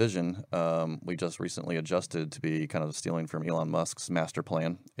then the vision we just recently adjusted to be kind of stealing from Elon Musk's master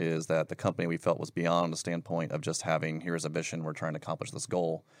plan, is that the company we felt was beyond the standpoint of just having, here's a mission, we're trying to accomplish this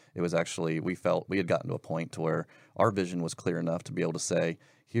goal. It was actually, we felt we had gotten to a point to where our vision was clear enough to be able to say,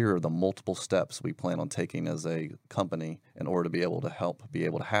 here are the multiple steps we plan on taking as a company in order to be able to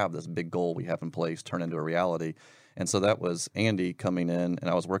have this big goal we have in place turn into a reality. And so that was Andy coming in, and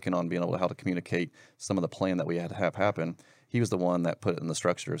I was working on being able to how to communicate some of the plan that we had to have happen. He was the one that put it in the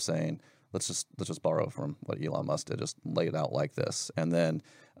structure of saying, let's just borrow from what Elon Musk did, just lay it out like this. And then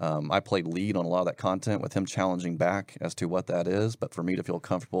I played lead on a lot of that content with him challenging back as to what that is, but for me to feel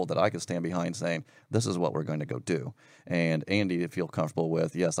comfortable that I could stand behind saying, this is what we're going to go do. And Andy to feel comfortable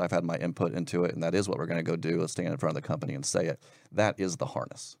with, yes, I've had my input into it, and that is what we're going to go do, is stand in front of the company and say it. That is the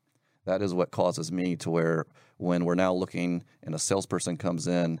harness. That is what causes me to where when we're now looking and a salesperson comes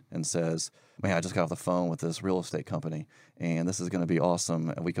in and says, man, I just got off the phone with this real estate company and this is going to be awesome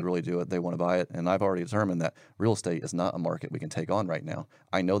and we could really do it. They want to buy it. And I've already determined that real estate is not a market we can take on right now.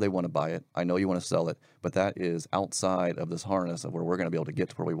 I know they want to buy it. I know you want to sell it, but that is outside of this harness of where we're going to be able to get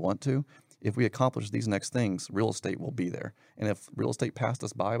to where we want to. If we accomplish these next things, real estate will be there. And if real estate passed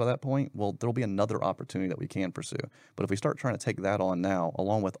us by that point, well, there'll be another opportunity that we can pursue. But if we start trying to take that on now,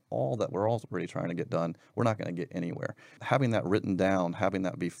 along with all that we're already trying to get done, we're not going to get anywhere. Having that written down, having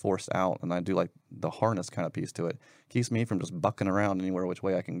that be forced out, and I do like the harness kind of piece to it, keeps me from just bucking around anywhere which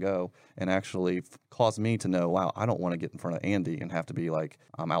way I can go, and actually cause me to know, wow, I don't want to get in front of Andy and have to be like,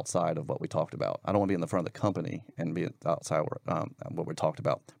 I'm outside of what we talked about. I don't want to be in the front of the company and be outside what we talked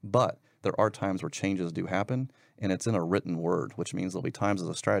about. But there are times where changes do happen, and it's in a written word, which means there'll be times as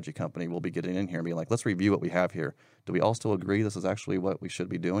a strategy company we'll be getting in here and being like, let's review what we have here. Do we all still agree this is actually what we should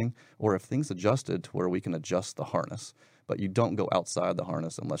be doing? Or if things adjusted to where we can adjust the harness. But you don't go outside the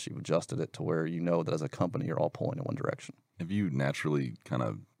harness unless you've adjusted it to where you know that as a company you're all pulling in one direction. Have you naturally kind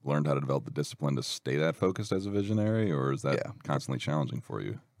of learned how to develop the discipline to stay that focused as a visionary, or is that constantly challenging for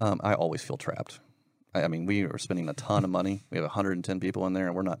you? I always feel trapped. I mean, we are spending a ton of money. We have 110 people in there,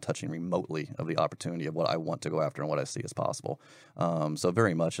 and we're not touching remotely of the opportunity of what I want to go after and what I see as possible. So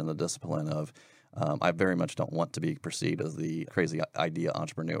very much in the discipline of, I very much don't want to be perceived as the crazy idea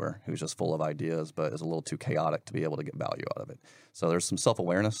entrepreneur who's just full of ideas, but is a little too chaotic to be able to get value out of it. So there's some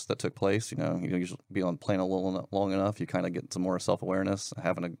self-awareness that took place. You usually be on plane a little long enough, you kind of get some more self-awareness.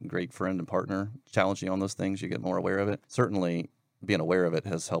 Having a great friend and partner challenge you on those things, you get more aware of it. Certainly, being aware of it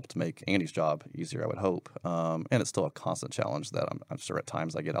has helped make Andy's job easier, I would hope. And it's still a constant challenge that I'm sure at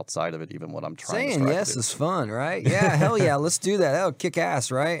times I get outside of it, even when I'm trying to Saying yes to do. is fun, right? Yeah, hell yeah, let's do that. That'll kick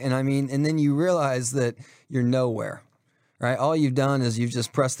ass, right? And I mean, and then you realize that you're nowhere, right? All you've done is you've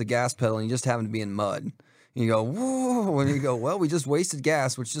just pressed the gas pedal and you just happen to be in mud. And you go, whoa, and you go, well, we just wasted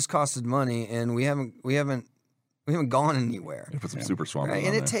gas, which just costed money, and we haven't gone anywhere. You put some super swamp Right?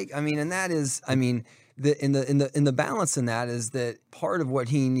 on And there. and that is, I mean, in the balance in that is that part of what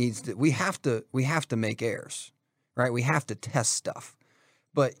he needs to, we have to make errors, right? We have to test stuff,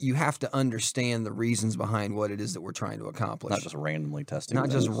 but you have to understand the reasons behind what it is that we're trying to accomplish. Not just randomly testing. Not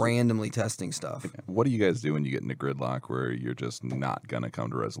just things. randomly testing stuff. What do you guys do when you get into gridlock where you're just not going to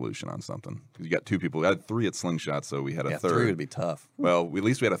come to resolution on something? 'Cause you got two people. We had three at Slingshot, so we had a Yeah, third. 3 would be tough. Well, at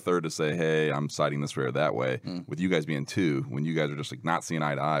least we had a third to say, hey, I'm siding this way or that way. With you guys being two, when you guys are just like not seeing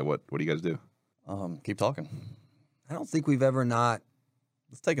eye to eye, what do you guys do? Keep talking. I don't think we've ever not.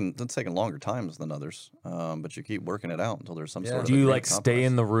 It's taken longer times than others, but you keep working it out until there's some sort of. Do you agreed like stay compromise.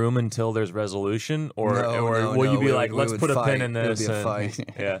 in the room until there's resolution, or No, will you be we like, let's would put a fight. pin in It would this? be a and- fight.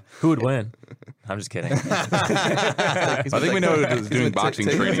 Yeah, who would win? I'm just kidding. I think we know who's doing boxing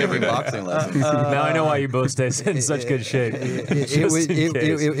training every day. boxing lessons. Now I know why you both stay in such good shape.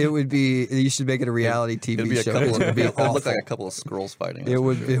 It would be. You should make it a reality TV It'd be a show. couple of. It would be It would look awful. like a couple of squirrels fighting. It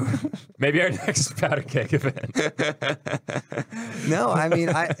would be. Maybe our next powder keg event. No, I mean,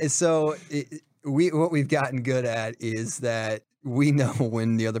 what we've gotten good at is that we know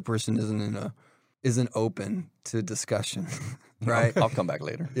when the other person isn't open to discussion, right? I'll come back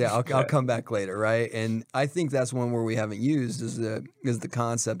later. Yeah, I'll come back later, right? And I think that's one where we haven't used is the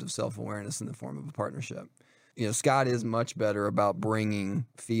concept of self-awareness in the form of a partnership. Scott is much better about bringing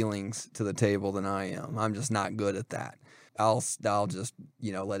feelings to the table than I am. I'm just not good at that. I'll just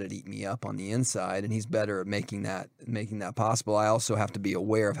let it eat me up on the inside, and he's better at making that possible. I also have to be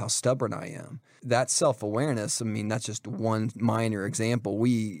aware of how stubborn I am. That self-awareness, I mean, that's just one minor example.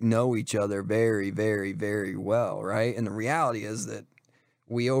 We know each other very, very, very well, right? And the reality is that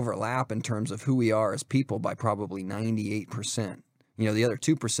we overlap in terms of who we are as people by probably 98%. The other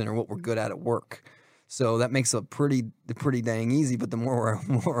 2% are what we're good at work. So that makes it pretty dang easy. But the more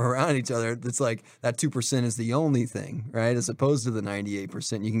we're around each other, it's like that 2% is the only thing, right? As opposed to the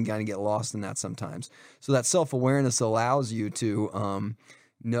 98%, you can kind of get lost in that sometimes. So that self-awareness allows you to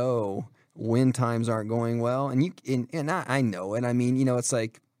know when times aren't going well, and I know it. I mean, you know, it's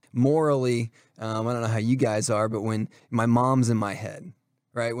like morally, I don't know how you guys are, but when my mom's in my head,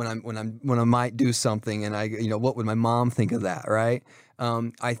 right? When I might do something, and what would my mom think of that, right?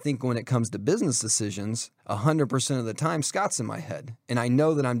 I think when it comes to business decisions, 100% of the time, Scott's in my head, and I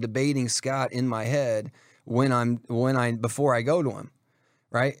know that I'm debating Scott in my head before I go to him,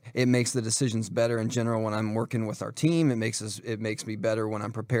 right? It makes the decisions better in general when I'm working with our team. It makes me better when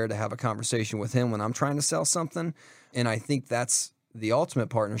I'm prepared to have a conversation with him when I'm trying to sell something, and I think that's the ultimate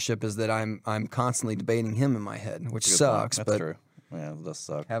partnership is that I'm constantly debating him in my head, which sucks. That's but true. Yeah, it does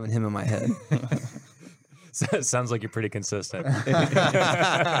suck. having him in my head. Sounds like you're pretty consistent.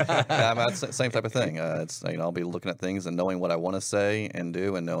 Yeah, I mean, it's the same type of thing. It's I'll be looking at things and knowing what I want to say and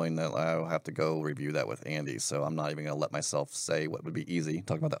do, and knowing that I'll have to go review that with Andy. So I'm not even going to let myself say what would be easy.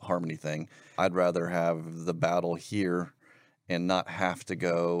 Talking about that harmony thing, I'd rather have the battle here and not have to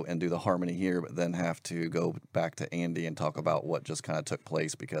go and do the harmony here, but then have to go back to Andy and talk about what just kind of took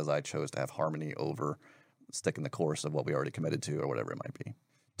place because I chose to have harmony over sticking the course of what we already committed to or whatever it might be.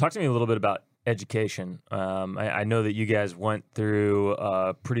 Talk to me a little bit about education. I know that you guys went through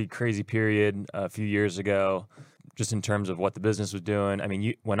a pretty crazy period a few years ago, just in terms of what the business was doing. I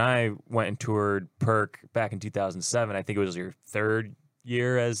mean, when I went and toured Perk back in 2007, I think it was your third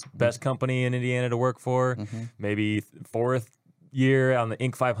year as best company in Indiana to work for, maybe fourth year on the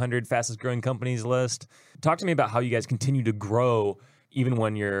Inc. 500 fastest growing companies list. Talk to me about how you guys continue to grow even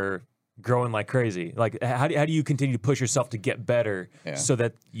when you're growing like crazy. Like, how do you continue to push yourself to get better so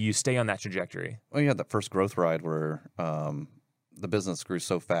that you stay on that trajectory? Well, you had that first growth ride where the business grew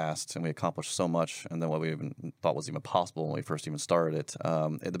so fast and we accomplished so much, and then what we even thought was even possible when we first even started it.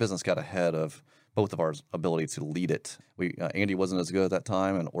 The business got ahead of both of our ability to lead it. Andy wasn't as good at that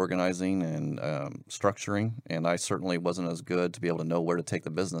time in organizing and structuring, and I certainly wasn't as good to be able to know where to take the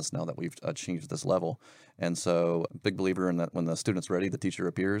business now that we've achieved this level. And so, big believer in that when the student's ready, the teacher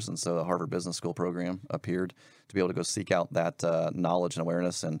appears. And so the Harvard Business School program appeared to be able to go seek out that knowledge and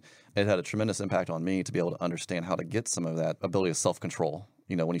awareness. And it had a tremendous impact on me to be able to understand how to get some of that ability of self-control.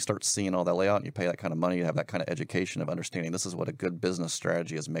 You know, when you start seeing all that layout and you pay that kind of money to have that kind of education of understanding this is what a good business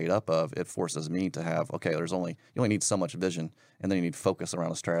strategy is made up of, it forces me to have, okay, you only need so much vision, and then you need focus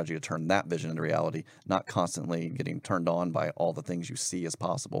around a strategy to turn that vision into reality, not constantly getting turned on by all the things you see as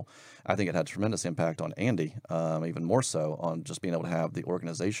possible. I think it had tremendous impact on Andy, even more so on just being able to have the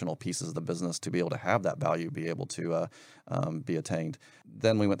organizational pieces of the business to be able to have that value be able to be attained.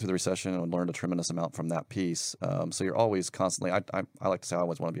 Then we went through the recession and learned a tremendous amount from that piece. So you're always constantly, I like to say I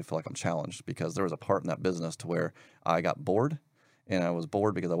always want to feel like I'm challenged, because there was a part in that business to where I got bored, and I was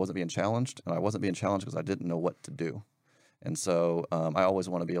bored because I wasn't being challenged, and I wasn't being challenged because I didn't know what to do. And so I always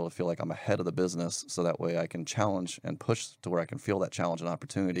want to be able to feel like I'm ahead of the business, so that way I can challenge and push to where I can feel that challenge and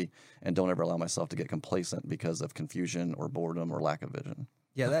opportunity, and don't ever allow myself to get complacent because of confusion or boredom or lack of vision.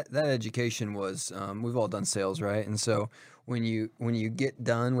 Yeah, that education was, we've all done sales, right? And so when you get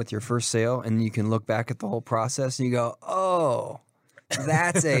done with your first sale and you can look back at the whole process and you go, oh,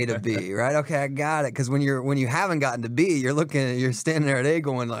 that's A to B, right? Okay, I got it. Because when you haven't gotten to B, you're standing there at A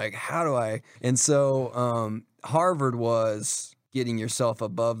going like, how do I? And so Harvard was getting yourself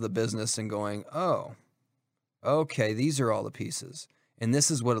above the business and going, oh, okay, these are all the pieces, and this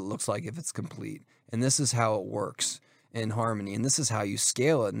is what it looks like if it's complete, and this is how it works in harmony, and this is how you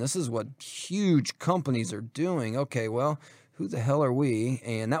scale it, and this is what huge companies are doing. Okay, well, who the hell are we?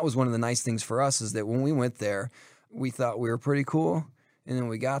 And that was one of the nice things for us, is that when we went there, we thought we were pretty cool. And then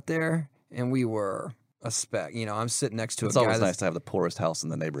we got there, and we were a speck. You know, I'm sitting next to It's a guy. always nice to have the poorest house in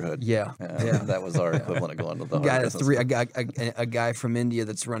the neighborhood. Yeah. That was our equivalent of going to the a guy from India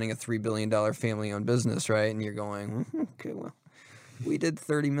that's running a $3 billion family-owned business, right? And you're going, okay, well, we did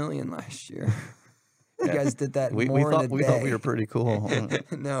 $30 million last year. You guys did that we more in a thought day. we were pretty cool.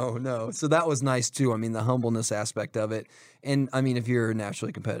 No. So that was nice too. I mean, the humbleness aspect of it. And I mean, if you're a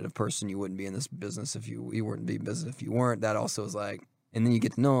naturally competitive person, you wouldn't be in this business if you wouldn't be in business if you weren't. That also is like, and then you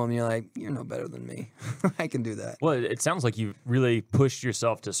get to know them, you're like, you're no better than me. I can do that. Well, it sounds like you've really pushed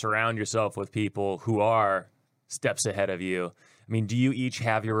yourself to surround yourself with people who are steps ahead of you. I mean, do you each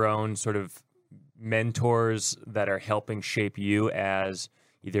have your own sort of mentors that are helping shape you as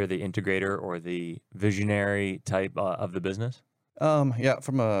either the integrator or the visionary type of the business? Yeah,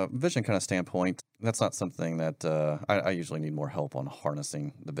 from a vision kind of standpoint, that's not something that I usually need more help on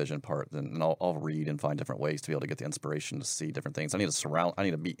harnessing the vision part. And I'll read and find different ways to be able to get the inspiration to see different things. I need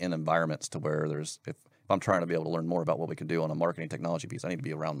to be in environments to where if I'm trying to be able to learn more about what we can do on a marketing technology piece, I need to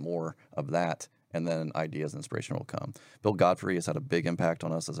be around more of that. And then ideas and inspiration will come. Bill Godfrey has had a big impact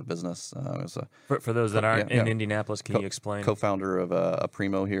on us as a business. For those that aren't in Indianapolis, can you explain? Co-founder of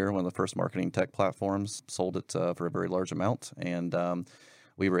Aprimo here, one of the first marketing tech platforms, sold it for a very large amount. And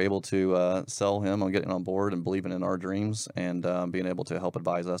we were able to sell him on getting on board and believing in our dreams and being able to help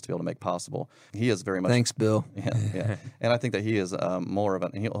advise us to be able to make possible. He is very much... Thanks, Bill. Yeah. And I think that he is more of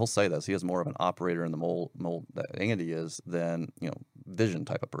he'll say this, he is more of an operator in the mold that Andy is than, vision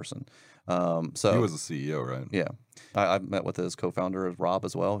type of person. So he was the CEO, right? Yeah. I've met with his co-founder, Rob,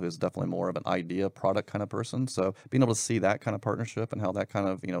 as well, who's definitely more of an idea product kind of person. So being able to see that kind of partnership and how that kind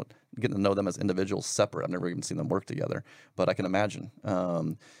of, getting to know them as individuals separate. I've never even seen them work together, but I can imagine.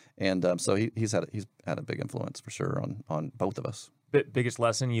 So he's had a big influence for sure on both of us. Biggest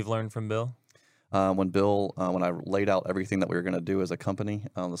lesson you've learned from Bill? When I laid out everything that we were going to do as a company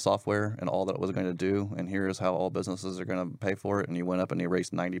on the software and all that it was going to do, and here's how all businesses are going to pay for it, and he went up and he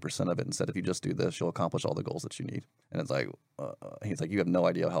erased 90% of it and said, if you just do this, you'll accomplish all the goals that you need. And it's like, he's like, you have no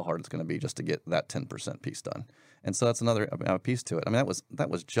idea how hard it's going to be just to get that 10% piece done. And so that's another piece to it. I mean, that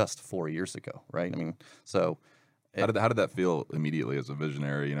was just 4 years ago, right? I mean, so... How did that feel immediately as a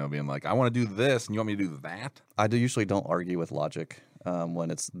visionary, being like, I want to do this and you want me to do that? I usually don't argue with logic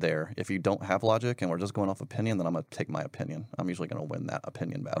when it's there. If you don't have logic and we're just going off opinion, then I'm going to take my opinion. I'm usually going to win that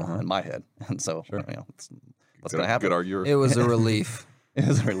opinion battle in my head. And so, what's going to happen? Good arguer. It was a relief. It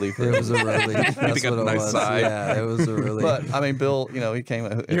was a relief. It was a relief. That's what it was. Yeah, it was a relief. But I mean, Bill, he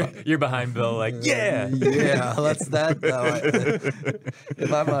came. You're behind Bill, like, yeah. That's that.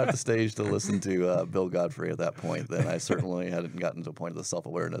 If I'm not at the stage to listen to Bill Godfrey at that point, then I certainly hadn't gotten to a point of the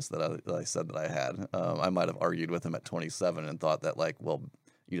self-awareness that I said that I had. I might have argued with him at 27 and thought that, like, well,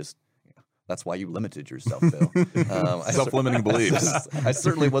 that's why you limited yourself, Bill. Self-limiting beliefs. I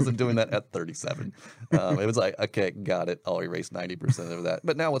certainly wasn't doing that at 37. It was like, okay, got it. I'll erase 90% of that.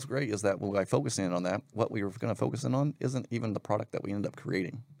 But now what's great is that by focusing on that, what we were going to focus in on isn't even the product that we ended up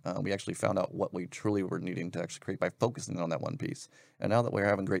creating. We actually found out what we truly were needing to actually create by focusing on that one piece. And now that we're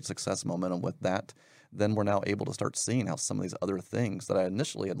having great success and momentum with that, then we're now able to start seeing how some of these other things that I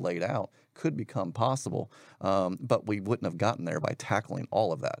initially had laid out could become possible. But we wouldn't have gotten there by tackling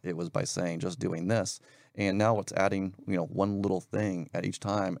all of that. It was by saying, just doing this. And now it's adding, one little thing at each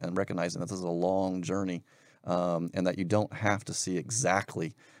time and recognizing that this is a long journey and that you don't have to see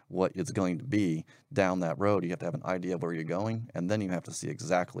exactly what it's going to be down that road. You have to have an idea of where you're going, and then you have to see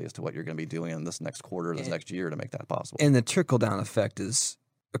exactly as to what you're going to be doing in this next quarter, this next year to make that possible. And the trickle-down effect is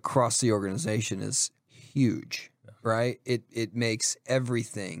across the organization is huge, right? It makes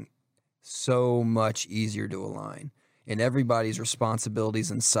everything so much easier to align. And everybody's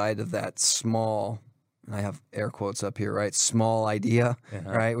responsibilities inside of that small, and I have air quotes up here, right? Small idea,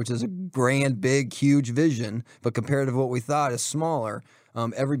 right? Which is a grand, big, huge vision, but compared to what we thought is smaller,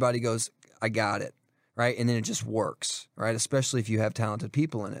 everybody goes, I got it, right? And then it just works, right? Especially if you have talented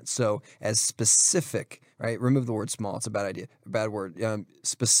people in it. So as specific, right? Remove the word small. It's a bad idea, a bad word.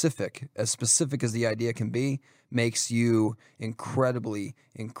 Specific as the idea can be, makes you incredibly,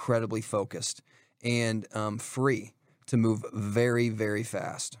 incredibly focused and free to move very, very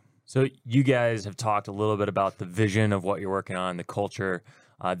fast. So you guys have talked a little bit about the vision of what you're working on, the culture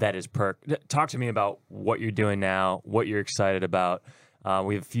that is Perk. Talk to me about what you're doing now, what you're excited about.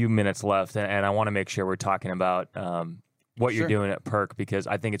 We have a few minutes left, and I want to make sure we're talking about what you're doing at Perk, because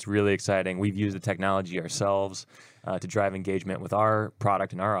I think it's really exciting. We've used the technology ourselves to drive engagement with our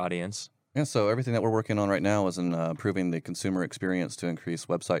product and our audience. Yeah, so everything that we're working on right now is in improving the consumer experience to increase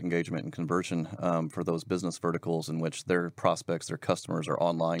website engagement and conversion for those business verticals in which their prospects, their customers are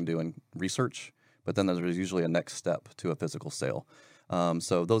online doing research, but then there's usually a next step to a physical sale.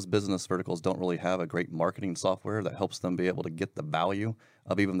 So those business verticals don't really have a great marketing software that helps them be able to get the value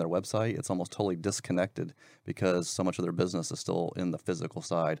of even their website. It's almost totally disconnected because so much of their business is still in the physical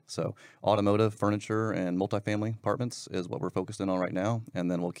side. So automotive, furniture, and multifamily apartments is what we're focusing on right now. And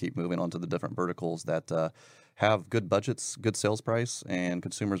then we'll keep moving on to the different verticals that have good budgets, good sales price, and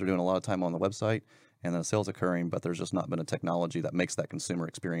consumers are doing a lot of time on the website. And then sales occurring, but there's just not been a technology that makes that consumer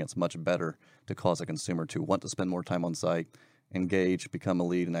experience much better to cause a consumer to want to spend more time on site, engage, become a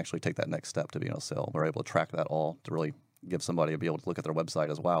lead, and actually take that next step to be able to sell. We're able to track that all to really give somebody to be able to look at their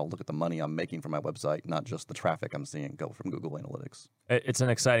website as well, look at the money I'm making from my website, not just the traffic I'm seeing go from Google Analytics. It's an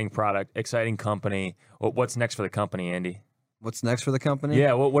exciting product, exciting company. What's next for the company, Andy? What's next for the company?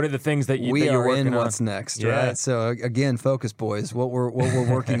 Yeah, what are the things that we that you're are working in on? what's next, Yeah. right? So again, focus, boys. What we're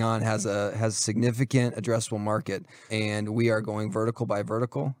working on has significant addressable market, and we are going vertical by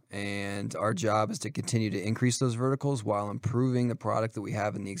vertical. And our job is to continue to increase those verticals while improving the product that we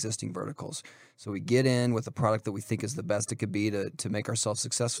have in the existing verticals. So we get in with a product that we think is the best it could be to make ourselves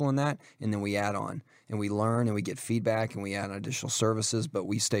successful in that, and then we add on and we learn and we get feedback and we add additional services, but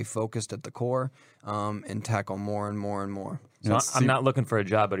we stay focused at the core and tackle more and more and more. So I'm not looking for a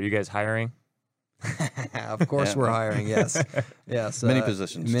job, but are you guys hiring? Of course, we're hiring. Yes, yes. Many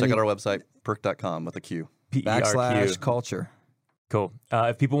positions. Check out our website, perk.com with a Q. / culture. Cool.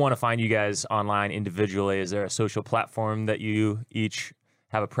 If people want to find you guys online individually, is there a social platform that you each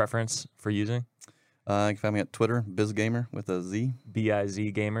have a preference for using? You can find me at Twitter, BizGamer with a Z.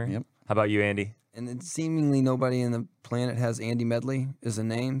 BIZ Gamer. Yep. How about you, Andy? And then seemingly nobody in the planet has Andy Medley as a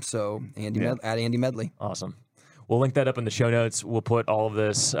name, so at Andy Medley. Awesome. We'll link that up in the show notes. We'll put all of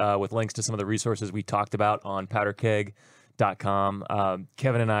this with links to some of the resources we talked about on powderkeg.com.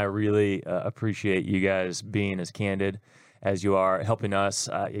 Kevin and I really appreciate you guys being as candid as you are, helping us,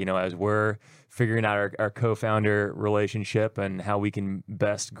 as we're figuring out our co-founder relationship and how we can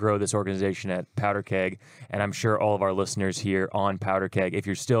best grow this organization at Powder Keg. And I'm sure all of our listeners here on Powder Keg, if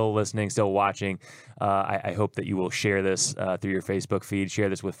you're still listening, still watching, I hope that you will share this through your Facebook feed, share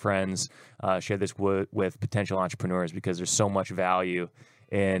this with friends, share this with potential entrepreneurs, because there's so much value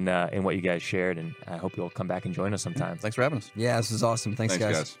in what you guys shared. And I hope you'll come back and join us sometime. Thanks for having us. Yeah, this is awesome. Thanks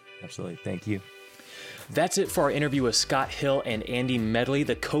guys. Absolutely. Thank you. That's it for our interview with Scott Hill and Andy Medley,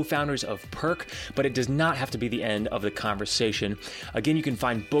 the co-founders of Perk, but it does not have to be the end of the conversation. Again, you can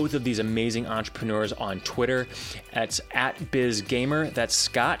find both of these amazing entrepreneurs on Twitter. It's at BizGamer. That's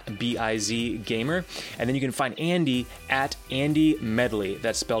Scott, B-I-Z Gamer. And then you can find Andy at Andy Medley.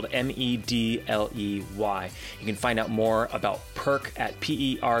 That's spelled M-E-D-L-E-Y. You can find out more about Perk at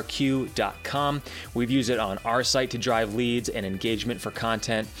perq.com. We've used it on our site to drive leads and engagement for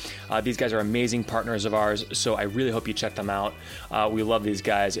content. These guys are amazing partners of ours, so I really hope you check them out. We love these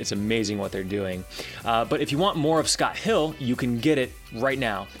guys. It's amazing what they're doing. But if you want more of Scott Hill, you can get it right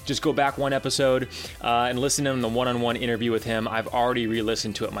now. Just go back one episode and listen to the one-on-one interview with him. I've already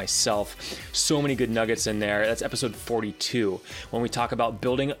re-listened to it myself. So many good nuggets in there. That's episode 42, when we talk about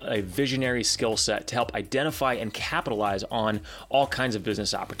building a visionary skill set to help identify and capitalize on all kinds of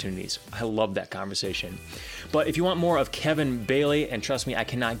business opportunities. I love that conversation. But if you want more of Kevin Bailey, and trust me, I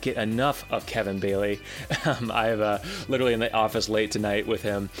cannot get enough of Kevin Bailey. I have literally in the office late tonight with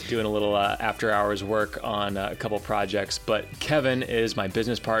him doing a little after hours work on a couple projects. But Kevin is my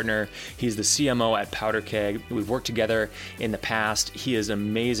business partner. He's the CMO at Powder Keg. We've worked together in the past. He is an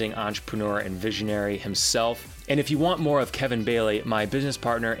amazing entrepreneur and visionary himself. And if you want more of Kevin Bailey, my business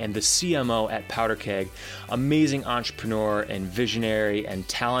partner and the CMO at Powder Keg, amazing entrepreneur and visionary and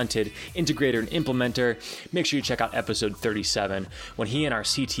talented integrator and implementer, make sure you check out episode 37 when he and our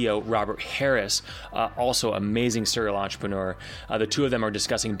CTO, Robert Harris, also amazing serial entrepreneur, the two of them are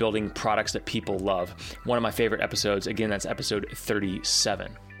discussing building products that people love. One of my favorite episodes. Again, that's episode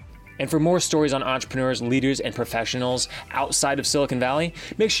 37. And for more stories on entrepreneurs, leaders, and professionals outside of Silicon Valley,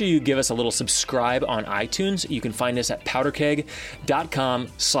 make sure you give us a little subscribe on iTunes. You can find us at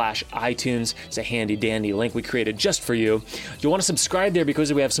powderkeg.com/iTunes. It's a handy dandy link we created just for you. You'll want to subscribe there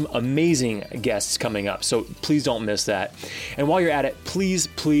because we have some amazing guests coming up, so please don't miss that. And while you're at it, please,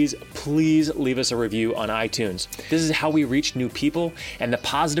 please, please leave us a review on iTunes. This is how we reach new people, and the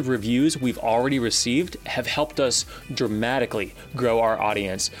positive reviews we've already received have helped us dramatically grow our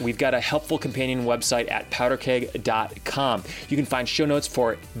audience. We've got a helpful companion website at powderkeg.com. You can find show notes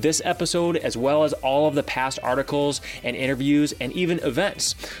for this episode as well as all of the past articles and interviews and even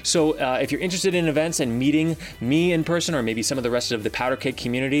events. So if you're interested in events and meeting me in person or maybe some of the rest of the Powder Keg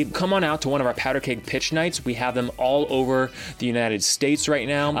community, come on out to one of our Powder Keg pitch nights. We have them all over the United States right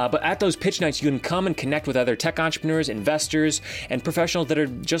now. But at those pitch nights, you can come and connect with other tech entrepreneurs, investors, and professionals that are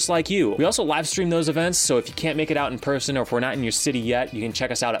just like you. We also live stream those events, so if you can't make it out in person or if we're not in your city yet, you can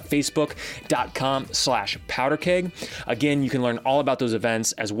check us out at facebook.com/powderkeg. Again, you can learn all about those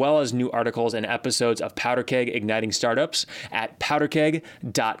events as well as new articles and episodes of Powder Keg Igniting Startups at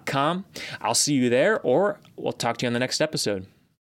powderkeg.com. I'll see you there, or we'll talk to you on the next episode.